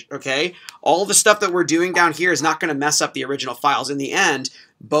changed, okay? All the stuff that we're doing down here is not going to mess up the original files. In the end,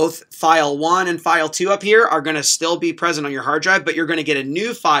 both file 1 and file 2 up here are going to still be present on your hard drive, but you're going to get a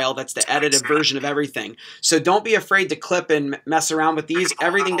new file that's the edited version of everything. So don't be afraid to clip and mess around with these.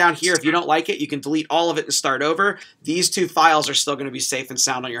 Everything down here, if you don't like it, you can delete all of it and start over. These two files are still going to be safe and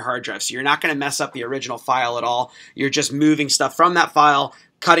sound on your hard drive. So you're not going to mess up the original file at all. You're just moving stuff from that file,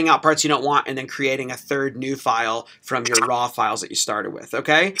 cutting out parts you don't want, and then creating a third new file from your raw files that you started with,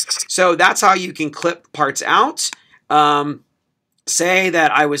 okay? So that's how you can clip parts out. Say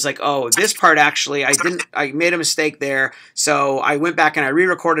that I was like, oh, this part actually, I made a mistake there, so I went back and I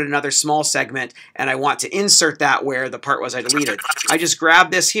re-recorded another small segment, and I want to insert that where the part was I deleted. I just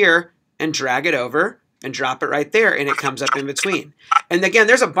grab this here and drag it over and drop it right there, and it comes up in between. And again,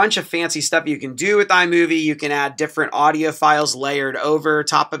 there's a bunch of fancy stuff you can do with iMovie. You can add different audio files layered over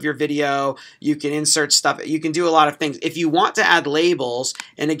top of your video. You can insert stuff. You can do a lot of things. If you want to add labels,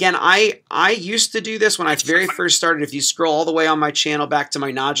 and again, I used to do this when I very first started. If you scroll all the way on my channel back to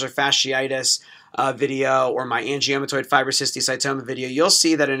my nodular fasciitis video or my angiomatoid fibrocystocytoma video, you'll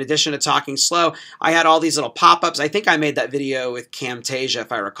see that in addition to talking slow, I had all these little pop-ups. I think I made that video with Camtasia,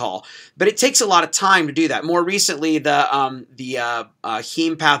 if I recall. But it takes a lot of time to do that. More recently, the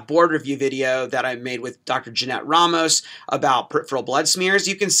heme path board review video that I made with Dr. Jeanette Ramos about peripheral blood smears,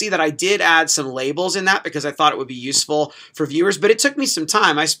 you can see that I did add some labels in that because I thought it would be useful for viewers, but it took me some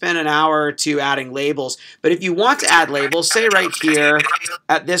time. I spent an hour or two adding labels. But if you want to add labels, say right here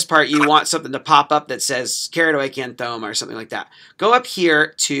at this part you want something to pop up that says keratoacanthoma or something like that. Go up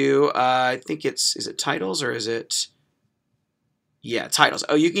here to, I think is it titles or is it? Yeah, titles.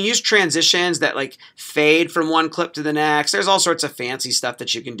 Oh, you can use transitions that like fade from one clip to the next. There's all sorts of fancy stuff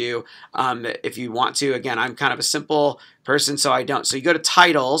that you can do if you want to. Again, I'm kind of a simple person, so I don't. So you go to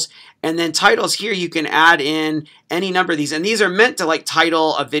titles, and then titles here, you can add in any number of these. And these are meant to like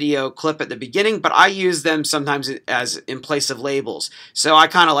title a video clip at the beginning, but I use them sometimes as in place of labels. So I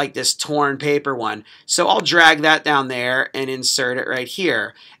kind of like this torn paper one. So I'll drag that down there and insert it right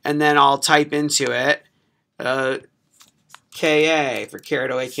here. And then I'll type into it, KA for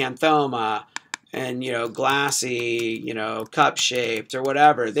keratoacanthoma, and glassy, cup shaped or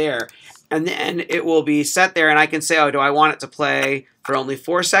whatever there. And then it will be set there, and I can say, oh, do I want it to play for only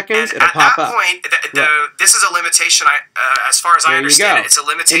 4 seconds? It'll pop up. At that point, this is a limitation. As far as I understand it, it's a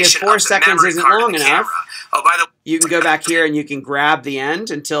limitation. And if 4 seconds isn't long enough, oh, by the way, you can go back here and you can grab the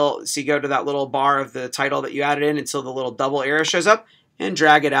end until, so you go to that little bar of the title that you added in until the little double arrow shows up, and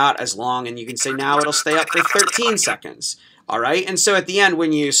drag it out as long, and you can say now it'll stay up for 13 seconds. All right, and so at the end,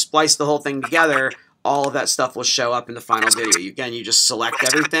 when you splice the whole thing together, all of that stuff will show up in the final video. Again, you just select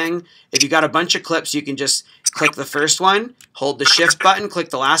everything. If you got a bunch of clips, you can just click the first one, hold the shift button, click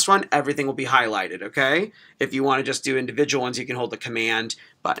the last one, everything will be highlighted, okay? If you want to just do individual ones, you can hold the command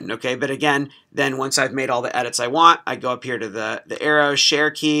button, okay? But again, then once I've made all the edits I want, I go up here to the arrow, share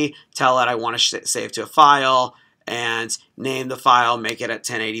key, tell it I want to save to a file, and name the file, make it at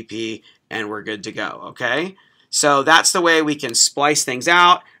 1080p, and we're good to go, okay? So that's the way we can splice things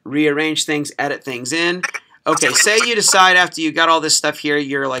out, rearrange things, edit things in. Okay, say you decide after you got all this stuff here,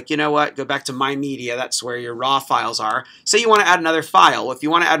 you're like, you know what, go back to My Media, that's where your raw files are. Say you want to add another file. Well, if you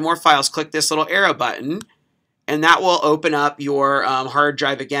want to add more files, click this little arrow button, and that will open up your hard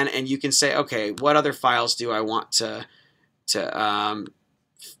drive again, and you can say, okay, what other files do I want to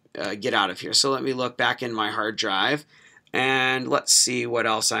get out of here? So let me look back in my hard drive, and let's see what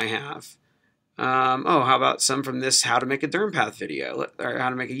else I have. Oh, how about some from this how to make a derm path video, or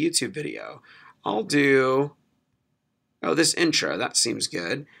how to make a YouTube video. I'll do, oh, this intro, that seems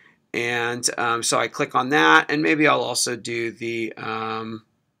good. And so I click on that, and maybe I'll also do the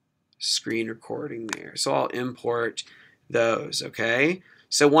screen recording there. So I'll import those, okay?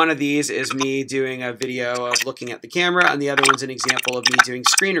 So one of these is me doing a video of looking at the camera, and the other one's an example of me doing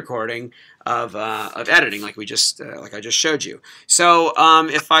screen recording of editing, like I just showed you. So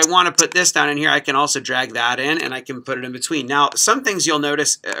if I want to put this down in here, I can also drag that in, and I can put it in between. Now, some things you'll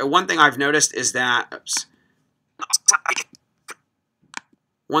notice. One thing I've noticed is that. Oops.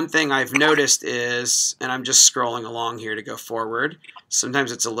 One thing I've noticed is, and I'm just scrolling along here to go forward.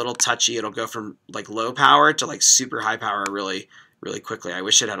 Sometimes it's a little touchy. It'll go from like low power to like super high power really quickly. I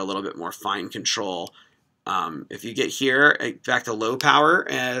wish it had a little bit more fine control. If you get here, back to low power,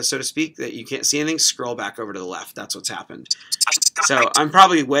 so to speak, that you can't see anything, scroll back over to the left. That's what's happened. So I'm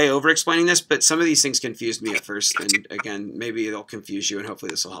probably way over explaining this, but some of these things confused me at first. And again, maybe they'll confuse you, and hopefully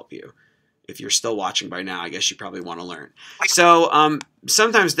this will help you. If you're still watching by now, I guess you probably want to learn. So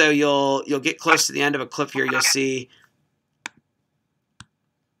sometimes though, you'll get close to the end of a clip here, you'll see.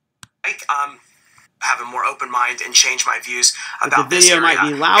 Have a more open mind and change my views about the video might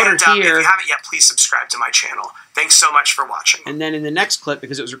be louder here. If you haven't yet, please subscribe to my channel. Thanks so much for watching. And then in the next clip,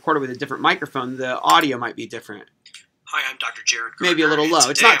 because it was recorded with a different microphone, the audio might be different. Hi, I'm Dr. Jared. Maybe a little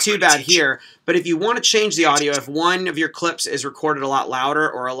low. It's not too bad here, but if you want to change the audio, if one of your clips is recorded a lot louder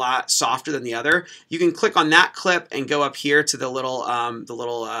or a lot softer than the other, you can click on that clip and go up here to the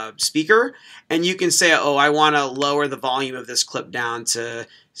little speaker, and you can say, oh, I want to lower the volume of this clip down to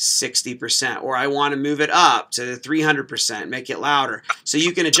 60%, or I want to move it up to 300%, make it louder. So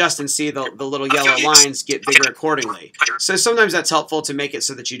you can adjust and see the little yellow lines get bigger accordingly. So sometimes that's helpful to make it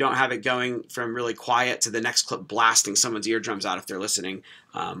so that you don't have it going from really quiet to the next clip blasting someone's eardrums out if they're listening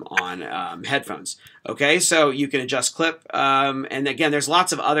on headphones. Okay, so you can adjust clip. And again, there's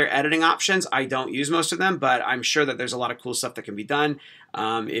lots of other editing options. I don't use most of them, but I'm sure that there's a lot of cool stuff that can be done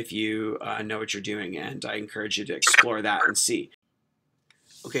if you know what you're doing, and I encourage you to explore that and see.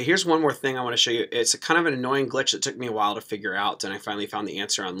 Okay, here's one more thing I want to show you. It's a kind of an annoying glitch that took me a while to figure out, and I finally found the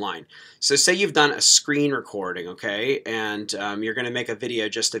answer online. So say you've done a screen recording, okay, and you're going to make a video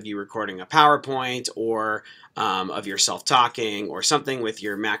just of you recording a PowerPoint, or of yourself talking, or something with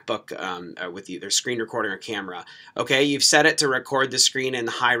your MacBook with either screen recording or camera. Okay, you've set it to record the screen in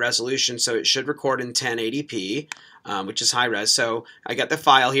high resolution, so it should record in 1080p. Which is high res. So I got the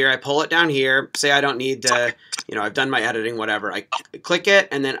file here, I pull it down here, say I don't need to, I've done my editing, whatever. I click it,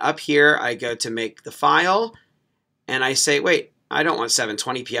 and then up here I go to make the file, and I say, wait, I don't want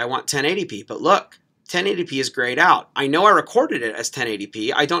 720p, I want 1080p. But look, 1080p is grayed out. I know I recorded it as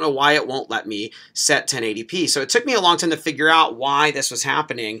 1080p. I don't know why it won't let me set 1080p. So it took me a long time to figure out why this was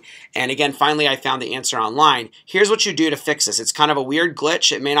happening. And again, finally I found the answer online. Here's what you do to fix this. It's kind of a weird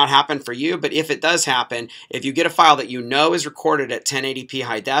glitch. It may not happen for you, but if it does happen, if you get a file that you know is recorded at 1080p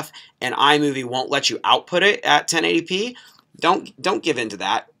high def and iMovie won't let you output it at 1080p, don't give in to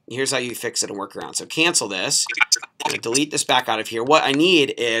that. here's how you fix it and work around. So cancel this. I'm going to delete this back out of here. What I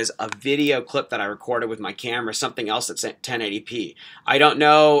need is a video clip that I recorded with my camera, something else that's at 1080p. I don't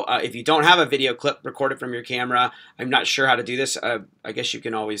know if you don't have a video clip recorded from your camera. I'm not sure how to do this. I guess you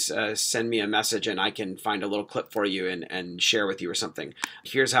can always send me a message and I can find a little clip for you and share with you or something.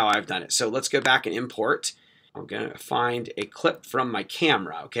 Here's how I've done it. So let's go back and import. I'm going to find a clip from my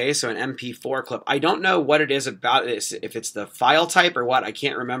camera, okay? So an MP4 clip. I don't know what it is about this, if it's the file type or what. I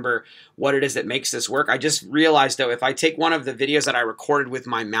can't remember what it is that makes this work. I just realized, though, if I take one of the videos that I recorded with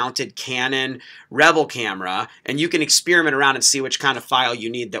my mounted Canon Rebel camera, and you can experiment around and see which kind of file you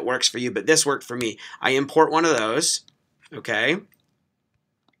need that works for you, but this worked for me. I import one of those, okay?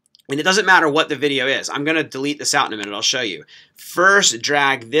 And it doesn't matter what the video is. I'm going to delete this out in a minute. I'll show you. First,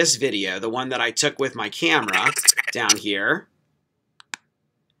 drag this video, the one that I took with my camera, down here.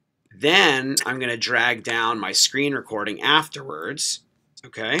 Then I'm going to drag down my screen recording afterwards.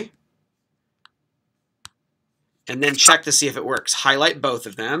 Okay? And then check to see if it works. Highlight both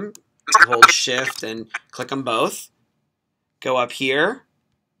of them. Hold Shift and click them both. Go up here.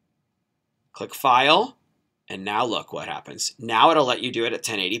 Click File. And now look what happens. Now it'll let you do it at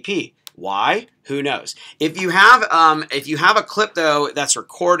 1080p. Why? Who knows? If you have a clip though that's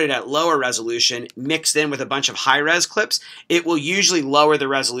recorded at lower resolution mixed in with a bunch of high-res clips, it will usually lower the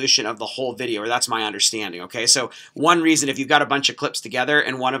resolution of the whole video, or that's my understanding. Okay, so one reason, if you've got a bunch of clips together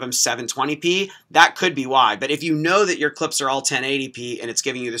and one of them 720p, that could be why. But if you know that your clips are all 1080p and it's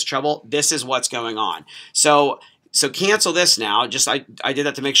giving you this trouble, this is what's going on. So cancel this now. I did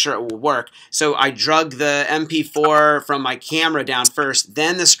that to make sure it will work. So I drug the MP4 from my camera down first,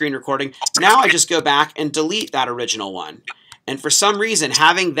 then the screen recording. Now I just go back and delete that original one. And for some reason,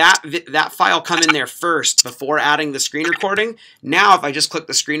 having that file come in there first before adding the screen recording, now if I just click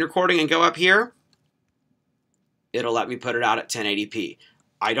the screen recording and go up here, it'll let me put it out at 1080p.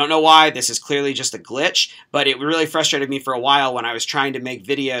 I don't know why. This is clearly just a glitch, but it really frustrated me for a while when I was trying to make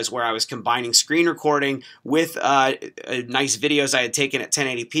videos where I was combining screen recording with nice videos I had taken at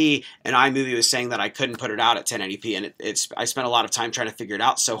 1080p, and iMovie was saying that I couldn't put it out at 1080p, and I spent a lot of time trying to figure it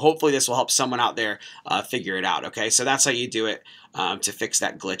out. So hopefully this will help someone out there figure it out. Okay, so that's how you do it to fix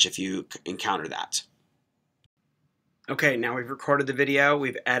that glitch if you encounter that. Okay, now we've recorded the video,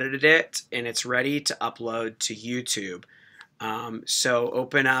 we've edited it, and it's ready to upload to YouTube. So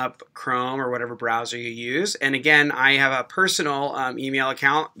open up Chrome or whatever browser you use. And again, I have a personal email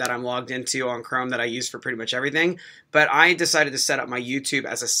account that I'm logged into on Chrome that I use for pretty much everything. But I decided to set up my YouTube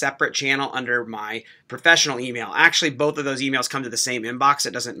as a separate channel under my professional email. Actually, both of those emails come to the same inbox.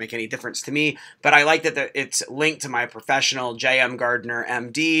 It doesn't make any difference to me. But I like that it's linked to my professional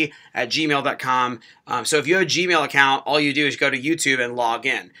jmgardnermd@gmail.com. So if you have a Gmail account, all you do is go to YouTube and log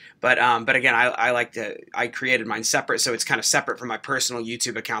in. But again, I created mine separate, so it's kind of separate from my personal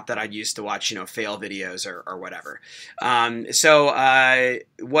YouTube account that I'd use to watch, fail videos or whatever.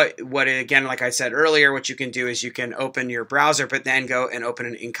 What again, like I said earlier, what you can do is you can open your browser, but then go and open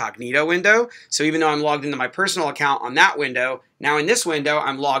an incognito window. So even though I'm logged into my personal account on that window, now in this window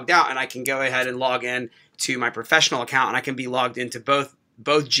I'm logged out, and I can go ahead and log in to my professional account, and I can be logged into both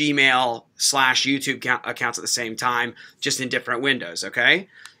Gmail/YouTube accounts at the same time, just in different windows. Okay.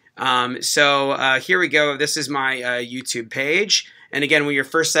 Here we go. This is my YouTube page. And again, when you're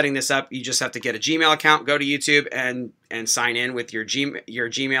first setting this up, you just have to get a Gmail account, go to YouTube, and sign in with your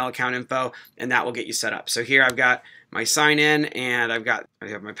Gmail account info, and that will get you set up. So here I've got my sign in, and I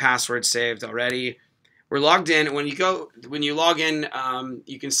have my password saved already. We're logged in. When you log in,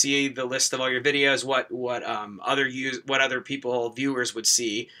 you can see the list of all your videos, what other viewers would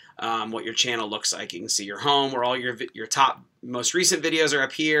see, what your channel looks like. You can see your home, where all your top most recent videos are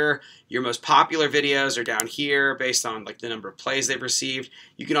up here. Your most popular videos are down here based on like the number of plays they've received.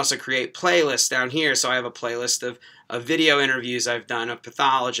 You can also create playlists down here. So I have a playlist of video interviews I've done of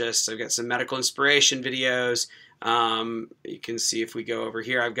pathologists. I've got some medical inspiration videos. You can see if we go over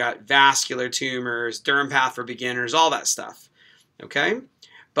here, I've got vascular tumors, derm path for beginners, all that stuff. Okay,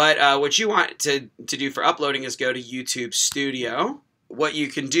 but what you want to do for uploading is go to YouTube Studio. What you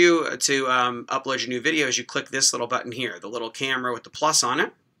can do to upload your new video is you click this little button here, the little camera with the plus on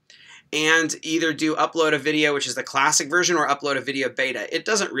it, and either do upload a video, which is the classic version, or upload a video beta. It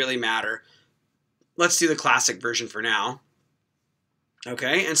doesn't really matter. Let's do the classic version for now.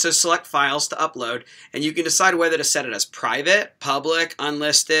 Okay, and so select files to upload, and you can decide whether to set it as private, public,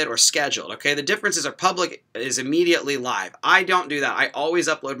 unlisted, or scheduled. Okay, the differences are public is immediately live. I don't do that. I always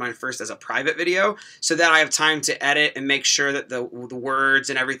upload mine first as a private video so that I have time to edit and make sure that the words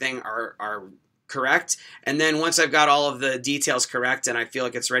and everything are correct. And then once I've got all of the details correct and I feel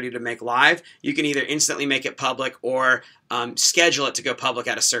like it's ready to make live, you can either instantly make it public or schedule it to go public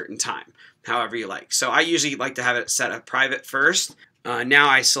at a certain time, however you like. So I usually like to have it set up private first. Now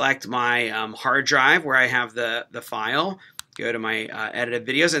I select my hard drive where I have the file, go to my edited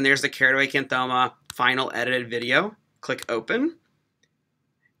videos, and there's the keratoacanthoma final edited video. Click open.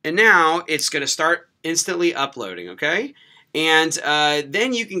 And now it's going to start instantly uploading, okay? And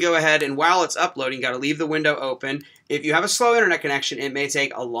then you can go ahead and while it's uploading, you got to leave the window open. If you have a slow internet connection, it may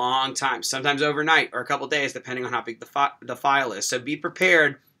take a long time, sometimes overnight or a couple days, depending on how big the file is. So be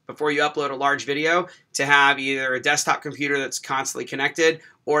prepared before you upload a large video to have either a desktop computer that's constantly connected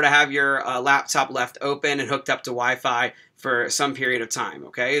or to have your laptop left open and hooked up to Wi-Fi for some period of time,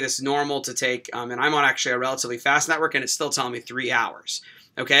 okay? This is normal to take, and I'm on actually a relatively fast network and it's still telling me 3 hours.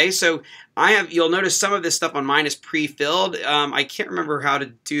 Okay, so you'll notice some of this stuff on mine is pre-filled. I can't remember how to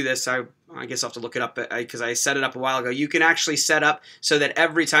do this. I guess I'll have to look it up because I set it up a while ago. You can actually set up so that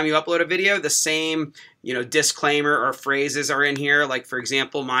every time you upload a video, the same, disclaimer or phrases are in here. Like, for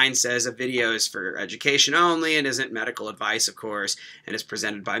example, mine says a video is for education only and isn't medical advice, of course, and is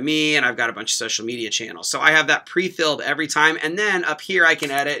presented by me, and I've got a bunch of social media channels. So I have that pre-filled every time, and then up here I can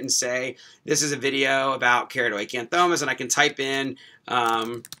edit and say, this is a video about keratoacanthomas, and I can type in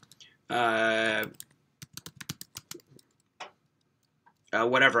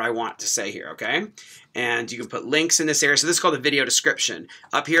whatever I want to say here, okay? And you can put links in this area. So this is called the video description.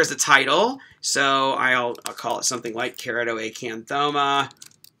 Up here is the title. So I'll call it something like keratoacanthoma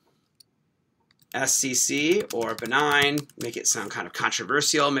SCC or benign. Make it sound kind of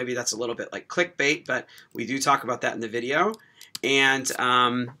controversial. Maybe that's a little bit like clickbait, but we do talk about that in the video. And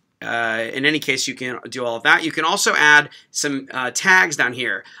in any case, you can do all of that. You can also add some tags down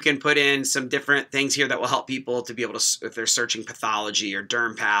here. You can put in some different things here that will help people to be able to, if they're searching pathology or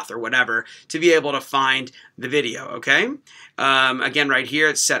derm path or whatever, to be able to find the video, okay? Again, right here,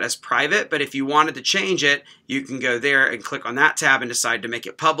 it's set as private, but if you wanted to change it, you can go there and click on that tab and decide to make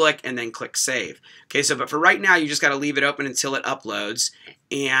it public and then click save. Okay, so but for right now, you just got to leave it open until it uploads.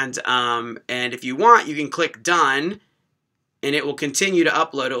 And if you want, you can click done, and it will continue to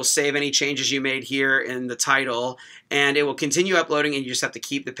upload. It will save any changes you made here in the title, and it will continue uploading, and you just have to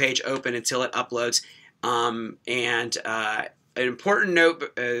keep the page open until it uploads. An important note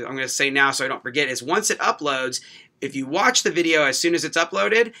I'm going to say now so I don't forget is once it uploads, if you watch the video as soon as it's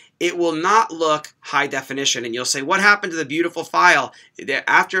uploaded, it will not look high definition, and you'll say, what happened to the beautiful file?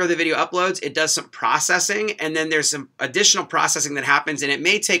 After the video uploads, it does some processing, and then there's some additional processing that happens, and it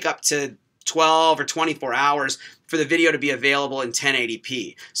may take up to 12 or 24 hours for the video to be available in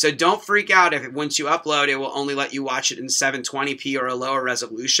 1080p. So don't freak out if once you upload, it will only let you watch it in 720p or a lower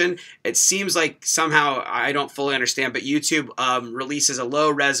resolution. It seems like somehow, I don't fully understand, but YouTube releases a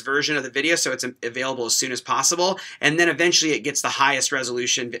low res version of the video so it's available as soon as possible, and then eventually it gets the highest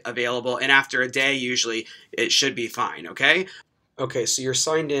resolution available, and after a day usually it should be fine, okay? Okay, so you're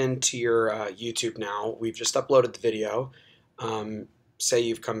signed in to your YouTube now. We've just uploaded the video. Say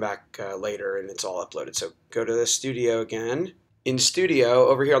you've come back later and it's all uploaded. So go to the studio again. In studio,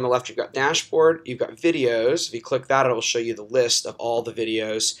 over here on the left, you've got dashboard, you've got videos. If you click that, it'll show you the list of all the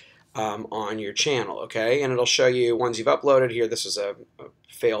videos on your channel, okay? And it'll show you ones you've uploaded here. This is a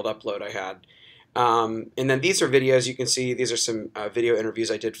failed upload I had. And then these are videos. You can see these are some video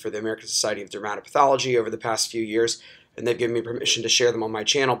interviews I did for the American Society of Dermatopathology over the past few years, and they've given me permission to share them on my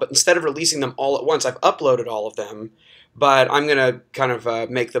channel. But instead of releasing them all at once, I've uploaded all of them, but I'm going to kind of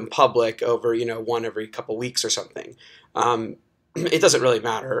make them public over, one every couple weeks or something. It doesn't really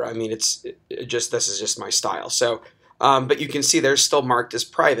matter. I mean, this is just my style. So, but you can see they're still marked as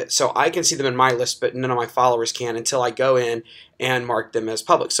private. So I can see them in my list, but none of my followers can until I go in and mark them as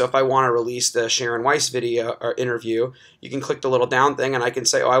public. So if I want to release the Sharon Weiss video or interview, you can click the little down thing and I can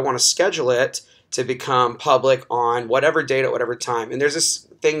say, oh, I want to schedule it to become public on whatever date at whatever time. And there's this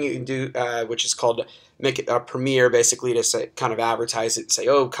thing you can do, which is called make it a premiere, basically to say, kind of advertise it and say,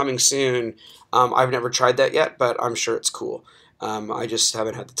 oh, coming soon. I've never tried that yet, but I'm sure it's cool. I just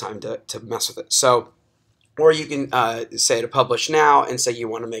haven't had the time to mess with it. So, or you can say to publish now and say you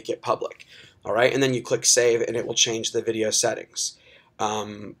want to make it public. All right, and then you click save and it will change the video settings.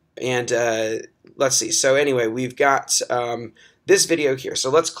 Let's see. So anyway, we've got this video here. So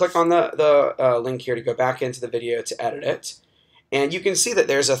let's click on the link here to go back into the video to edit it. And you can see that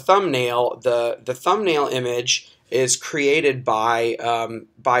there's a thumbnail. The thumbnail image is created by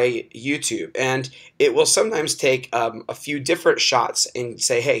YouTube, and it will sometimes take a few different shots and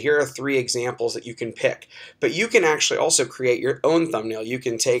say, hey, here are 3 examples that you can pick. But you can actually also create your own thumbnail. You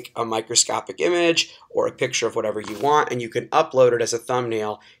can take a microscopic image or a picture of whatever you want, and you can upload it as a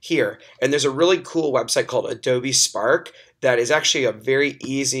thumbnail here. And there's a really cool website called Adobe Spark that is actually a very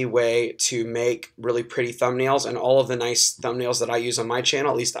easy way to make really pretty thumbnails, and all of the nice thumbnails that I use on my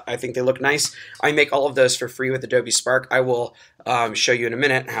channel, at least I think they look nice, I make all of those for free with Adobe Spark. I will show you in a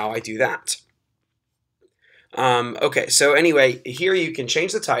minute how I do that. Okay, so anyway, here you can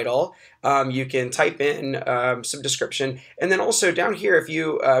change the title, you can type in some description, and then also down here, if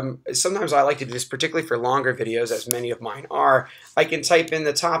you, sometimes I like to do this particularly for longer videos, as many of mine are, I can type in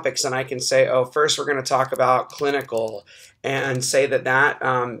the topics and I can say, oh, first we're going to talk about clinical, and say that that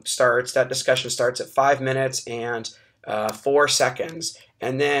discussion starts at 5 minutes and 4 seconds,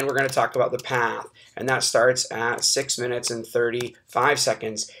 and then we're going to talk about the path, and that starts at 6 minutes and 35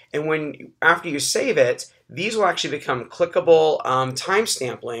 seconds, and after you save it, these will actually become clickable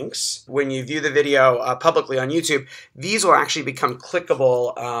timestamp links. When you view the video publicly on YouTube, these will actually become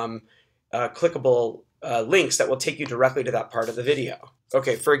clickable links that will take you directly to that part of the video.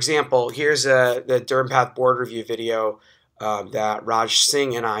 Okay, for example, here's the DermPath board review video that Raj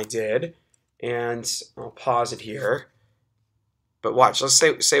Singh and I did, and I'll pause it here. But watch, let's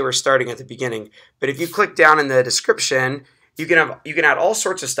say we're starting at the beginning. But if you click down in the description, you can add all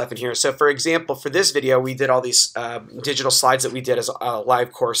sorts of stuff in here. So for example, for this video, we did all these digital slides that we did as a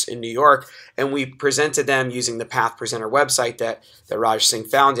live course in New York, and we presented them using the Path Presenter website that Raj Singh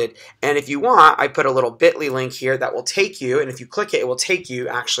founded. And if you want, I put a little bit.ly link here that will take you, and if you click it, it will take you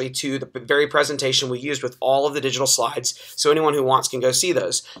actually to the very presentation we used with all of the digital slides, so anyone who wants can go see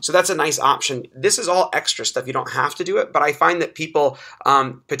those. So that's a nice option. This is all extra stuff. You don't have to do it, but I find that people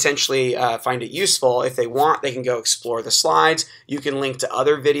potentially find it useful. If they want, they can go explore the slides. You can link to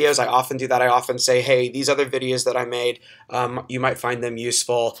other videos. I often do that. I often say, hey, these other videos that I made, you might find them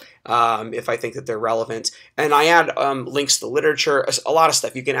useful if I think that they're relevant. And I add links to literature, a lot of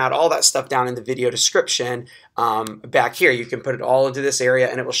stuff. You can add all that stuff down in the video description back here. You can put it all into this area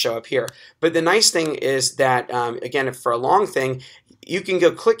and it will show up here. But the nice thing is that, again, if for a long thing, you can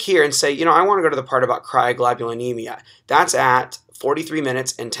go click here and say, I want to go to the part about cryoglobulinemia. That's at 43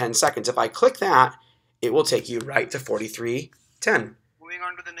 minutes and 10 seconds. If I click that, it will take you right to 43:10. Moving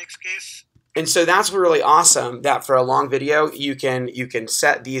on to the next case. And so that's really awesome that for a long video, you can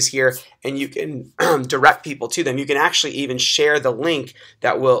set these here and you can direct people to them. You can actually even share the link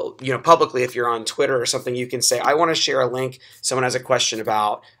that will, publicly, if you're on Twitter or something, you can say, I want to share a link. Someone has a question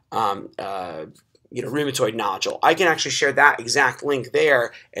about, rheumatoid nodule. I can actually share that exact link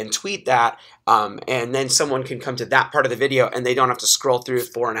there and tweet that, and then someone can come to that part of the video and they don't have to scroll through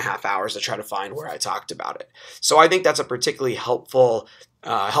 4.5 hours to try to find where I talked about it. So I think that's a particularly helpful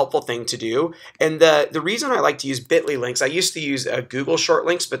thing to do. And the reason I like to use bit.ly links, I used to use Google short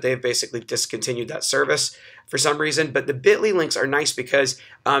links, but they've basically discontinued that service for some reason. But the bit.ly links are nice because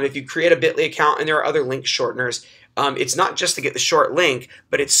if you create a bit.ly account, and there are other link shorteners, it's not just to get the short link,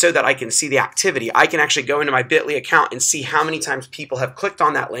 but it's so that I can see the activity. I can actually go into my bit.ly account and see how many times people have clicked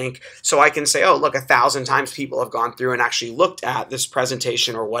on that link, so I can say, oh, look, 1,000 times people have gone through and actually looked at this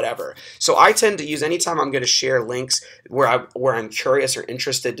presentation or whatever. So I tend to use, anytime I'm going to share links where I'm curious or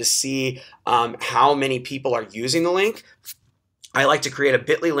interested to see how many people are using the link, I like to create a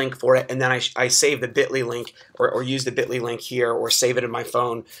bit.ly link for it, and then I save the bit.ly link or use the bit.ly link here, or save it in my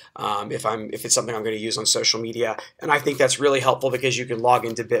phone if it's something I'm going to use on social media. And I think that's really helpful because you can log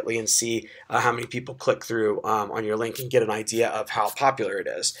into bit.ly and see how many people click through on your link and get an idea of how popular it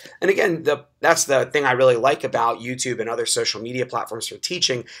is. And again, that's the thing I really like about YouTube and other social media platforms for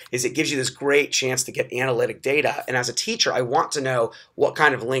teaching, is it gives you this great chance to get analytic data. And as a teacher, I want to know what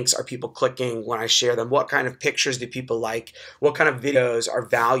kind of links are people clicking when I share them, what kind of pictures do people like, what kind of videos are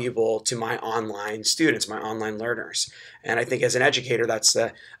valuable to my online students, my online learners. And I think as an educator, that's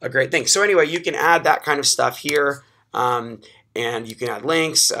a great thing. So anyway, you can add that kind of stuff here. And you can add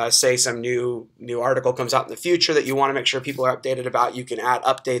links, say some new article comes out in the future that you want to make sure people are updated about. You can add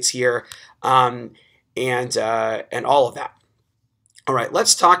updates here, and all of that. All right,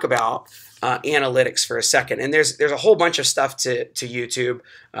 let's talk about analytics for a second. And there's a whole bunch of stuff to YouTube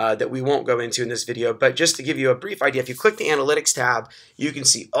that we won't go into in this video, but just to give you a brief idea, if you click the analytics tab, you can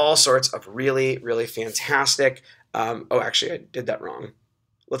see all sorts of really, really fantastic, oh, actually, I did that wrong.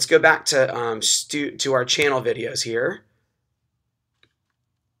 Let's go back to our channel videos here.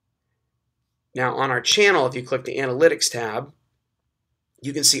 Now on our channel, if you click the analytics tab,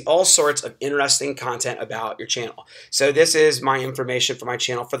 you can see all sorts of interesting content about your channel. So this is my information for my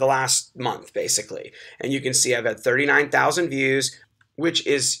channel for the last month, basically. And you can see I've had 39,000 views, which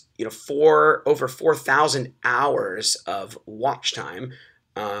is over 4,000 hours of watch time.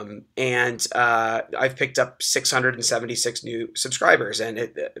 I've picked up 676 new subscribers,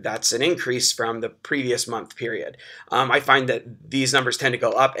 and that's an increase from the previous month period. I find that these numbers tend to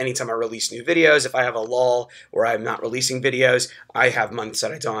go up anytime I release new videos. If I have a lull or I'm not releasing videos, I have months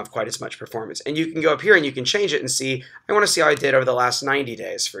that I don't have quite as much performance. And you can go up here and you can change it and see, I want to see how I did over the last 90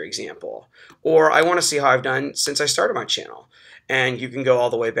 days, for example. Or I want to see how I've done since I started my channel. And you can go all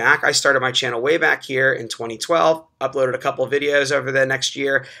the way back. I started my channel way back here in 2012, uploaded a couple of videos over the next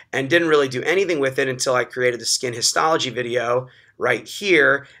year, and didn't really do anything with it until I created the skin histology video right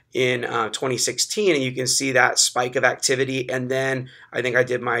here in 2016, and you can see that spike of activity. And then I think I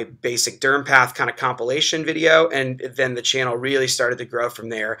did my basic derm path kind of compilation video, and then the channel really started to grow from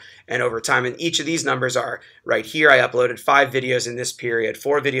there and over time. And each of these numbers are right here. I uploaded 5 videos in this period,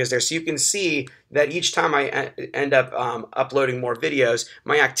 4 videos there. So you can see that each time I end up uploading more videos,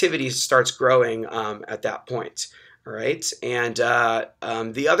 my activity starts growing at that point. All right, and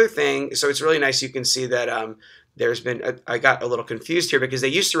the other thing, so it's really nice. You can see that there's been, I got a little confused here because they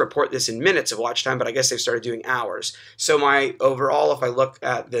used to report this in minutes of watch time, but I guess they've started doing hours. So my overall, if I look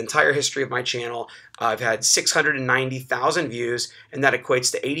at the entire history of my channel, I've had 690,000 views, and that equates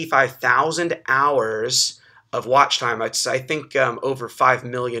to 85,000 hours of watch time. It's, I think, over 5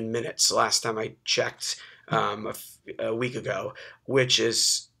 million minutes last time I checked a week ago, which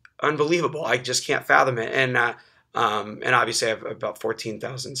is unbelievable. I just can't fathom it. And obviously I have about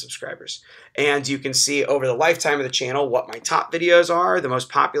 14,000 subscribers. And you can see over the lifetime of the channel what my top videos are. The most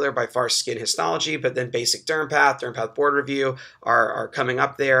popular by far, skin histology, but then basic derm path board review are coming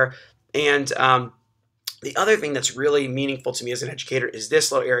up there. And the other thing that's really meaningful to me as an educator is this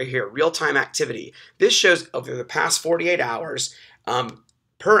little area here, real-time activity. This shows over the past 48 hours,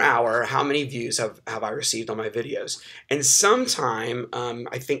 per hour, how many views have I received on my videos. And sometime,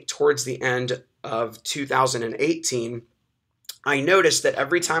 I think towards the end of 2018, I noticed that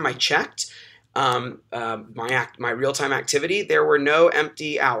every time I checked my real-time activity, there were no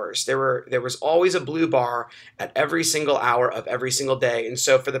empty hours. There was always a blue bar at every single hour of every single day. And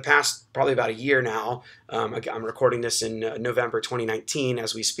so for the past probably about a year now, I'm recording this in November 2019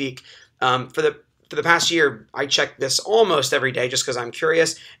 as we speak, for the past year, I check this almost every day just because I'm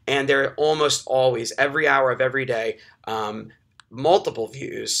curious, and there are almost always, every hour of every day, multiple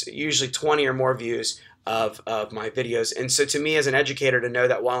views, usually 20 or more views of my videos. And so to me as an educator, to know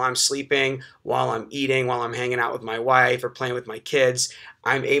that while I'm sleeping, while I'm eating, while I'm hanging out with my wife or playing with my kids,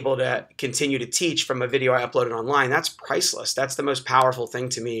 I'm able to continue to teach from a video I uploaded online, that's priceless. That's the most powerful thing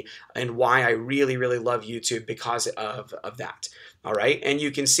to me, and why I really, really love YouTube, because of that. All right, and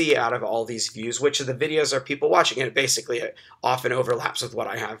you can see out of all these views, which of the videos are people watching, and it basically often overlaps with what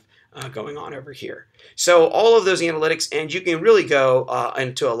I have going on over here. So all of those analytics, and you can really go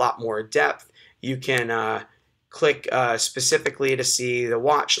into a lot more depth. You can click specifically to see the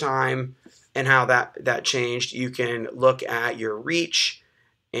watch time and how that changed. You can look at your reach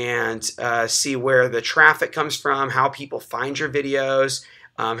and see where the traffic comes from, how people find your videos,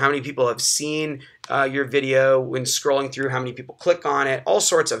 how many people have seen your video when scrolling through, how many people click on it, all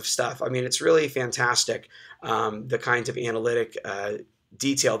sorts of stuff. I mean, it's really fantastic, the kinds of analytic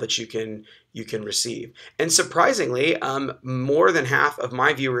detail that you can receive. And surprisingly, more than half of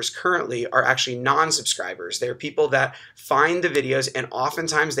my viewers currently are actually non-subscribers. They're people that find the videos, and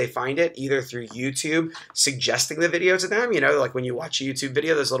oftentimes they find it either through YouTube suggesting the video to them. You know, like when you watch a YouTube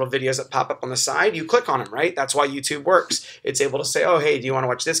video, those little videos that pop up on the side, you click on them, right? That's why YouTube works. It's able to say, oh, hey, do you want to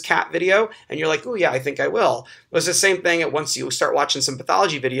watch this cat video? And you're like, oh yeah, I think I will. Well, it's the same thing. Once you start watching some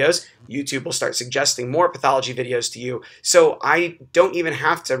pathology videos, YouTube will start suggesting more pathology videos to you. So I don't even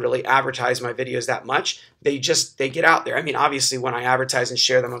have to really advertise my videos that much. They get out there. I mean, obviously when I advertise and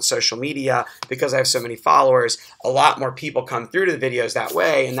share them on social media, because I have so many followers, a lot more people come through to the videos that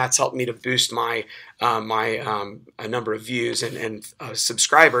way, and that's helped me to boost my number of views and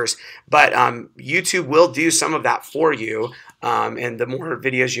subscribers. But YouTube will do some of that for you, and the more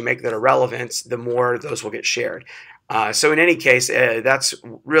videos you make that are relevant, the more those will get shared. So in any case, that's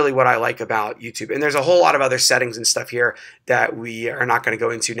really what I like about YouTube. And there's a whole lot of other settings and stuff here that we are not going to go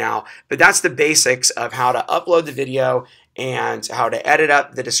into now. But that's the basics of how to upload the video and how to edit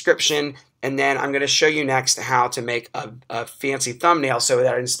up the description. And then I'm going to show you next how to make a fancy thumbnail, so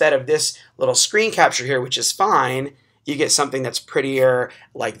that instead of this little screen capture here, which is fine, you get something that's prettier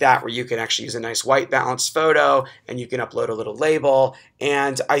like that, where you can actually use a nice white balanced photo and you can upload a little label.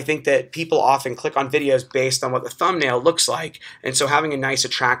 And I think that people often click on videos based on what the thumbnail looks like. And so having a nice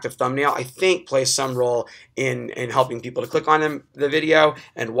attractive thumbnail, I think, plays some role in helping people to click on the video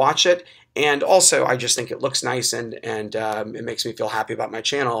and watch it. And also, I just think it looks nice, and it makes me feel happy about my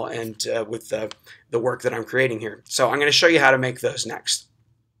channel and with the work that I'm creating here. So I'm going to show you how to make those next.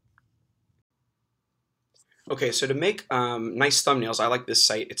 Okay, so to make nice thumbnails, I like this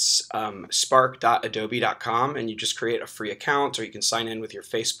site. It's spark.adobe.com, and you just create a free account, or you can sign in with your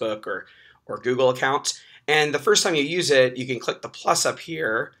Facebook or Google account. And the first time you use it, you can click the plus up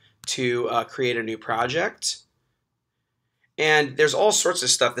here to create a new project. And there's all sorts of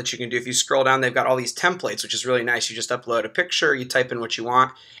stuff that you can do. If you scroll down, they've got all these templates, which is really nice. You just upload a picture, you type in what you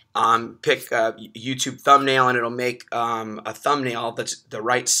want, pick a YouTube thumbnail, and it'll make a thumbnail that's the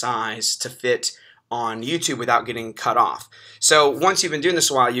right size to fit on YouTube without getting cut off. So once you've been doing this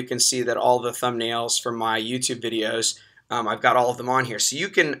a while, you can see that all the thumbnails for my YouTube videos, I've got all of them on here. So you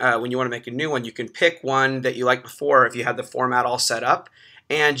can, when you want to make a new one, you can pick one that you liked before if you had the format all set up,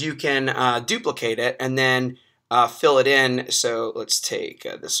 and you can duplicate it and then fill it in. So let's take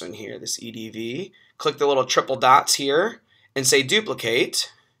this one here, this EDV. Click the little triple dots here and say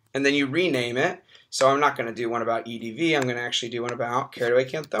duplicate, and then you rename it. So I'm not going to do one about EDV. I'm going to actually do one about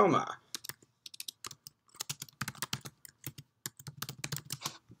keratoacanthoma.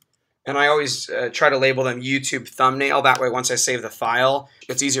 And I always try to label them YouTube thumbnail. That way, once I save the file,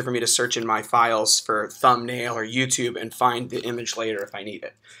 it's easier for me to search in my files for thumbnail or YouTube and find the image later if I need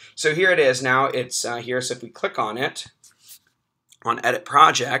it. So here it is now. It's here. So if we click on it, on Edit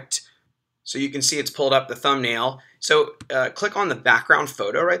Project, so you can see it's pulled up the thumbnail. So click on the background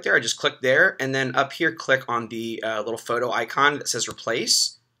photo right there. I just click there. And then up here, click on the little photo icon that says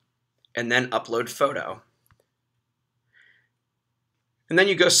Replace. And then Upload Photo. And then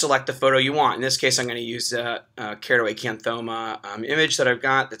you go select the photo you want. In this case, I'm going to use the keratoacanthoma image that I've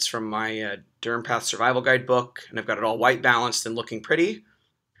got. That's from my Derm Path Survival Guide book. And I've got it all white balanced and looking pretty.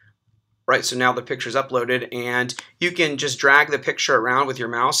 Right, so now the picture's uploaded, and you can just drag the picture around with your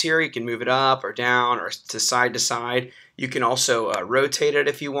mouse here. You can move it up or down or to side. You can also rotate it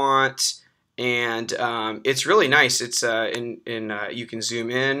if you want. And it's really nice. It's you can zoom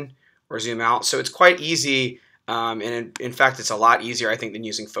in or zoom out. So it's quite easy. And in fact, it's a lot easier, I think, than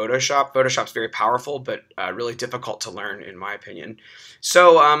using Photoshop. Photoshop's very powerful, but really difficult to learn, in my opinion.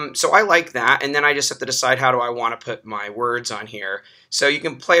 So, so I like that, and then I just have to decide how do I want to put my words on here. So you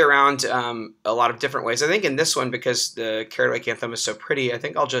can play around a lot of different ways. I think in this one, because the keratoacanthoma is so pretty, I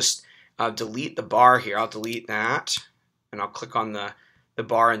think I'll just delete the bar here. I'll delete that, and I'll click on the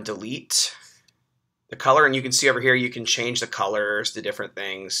bar and delete the color. And you can see over here, you can change the colors to different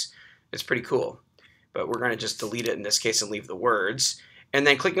things. It's pretty cool. But we're going to just delete it in this case and leave the words. And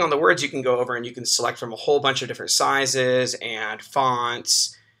then clicking on the words, you can go over and you can select from a whole bunch of different sizes and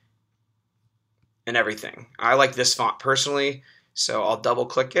fonts and everything. I like this font personally, so I'll double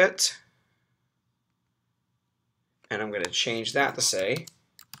click it. And I'm going to change that to say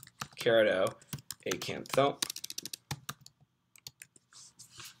keratoacanthoma.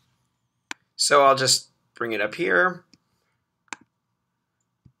 So I'll just bring it up here.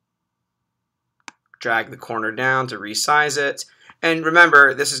 Drag the corner down to resize it. And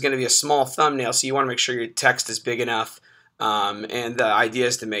remember, this is going to be a small thumbnail, so you want to make sure your text is big enough. And the idea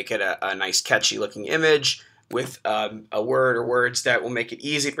is to make it a nice, catchy looking image with a word or words that will make it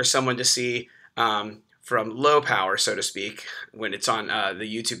easy for someone to see from low power, so to speak, when it's on the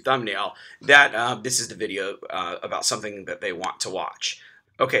YouTube thumbnail, that this is the video about something that they want to watch.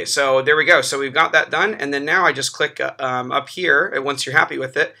 Okay, so there we go. So we've got that done, and then now I just click up here once you're happy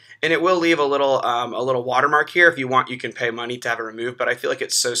with it, and it will leave a little watermark here. If you want, you can pay money to have it removed, but I feel like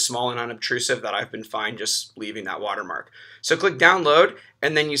it's so small and unobtrusive that I've been fine just leaving that watermark. So click download,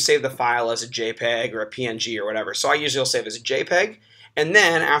 and then you save the file as a JPEG or a PNG or whatever. So I usually will save as a JPEG, and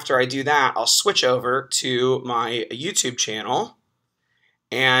then after I do that, I'll switch over to my YouTube channel,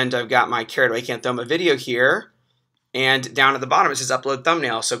 and I've got my keratoacanthoma video here. And down at the bottom it says upload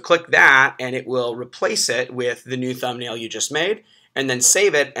thumbnail. So click that and it will replace it with the new thumbnail you just made, and then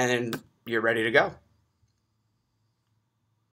save it, and you're ready to go.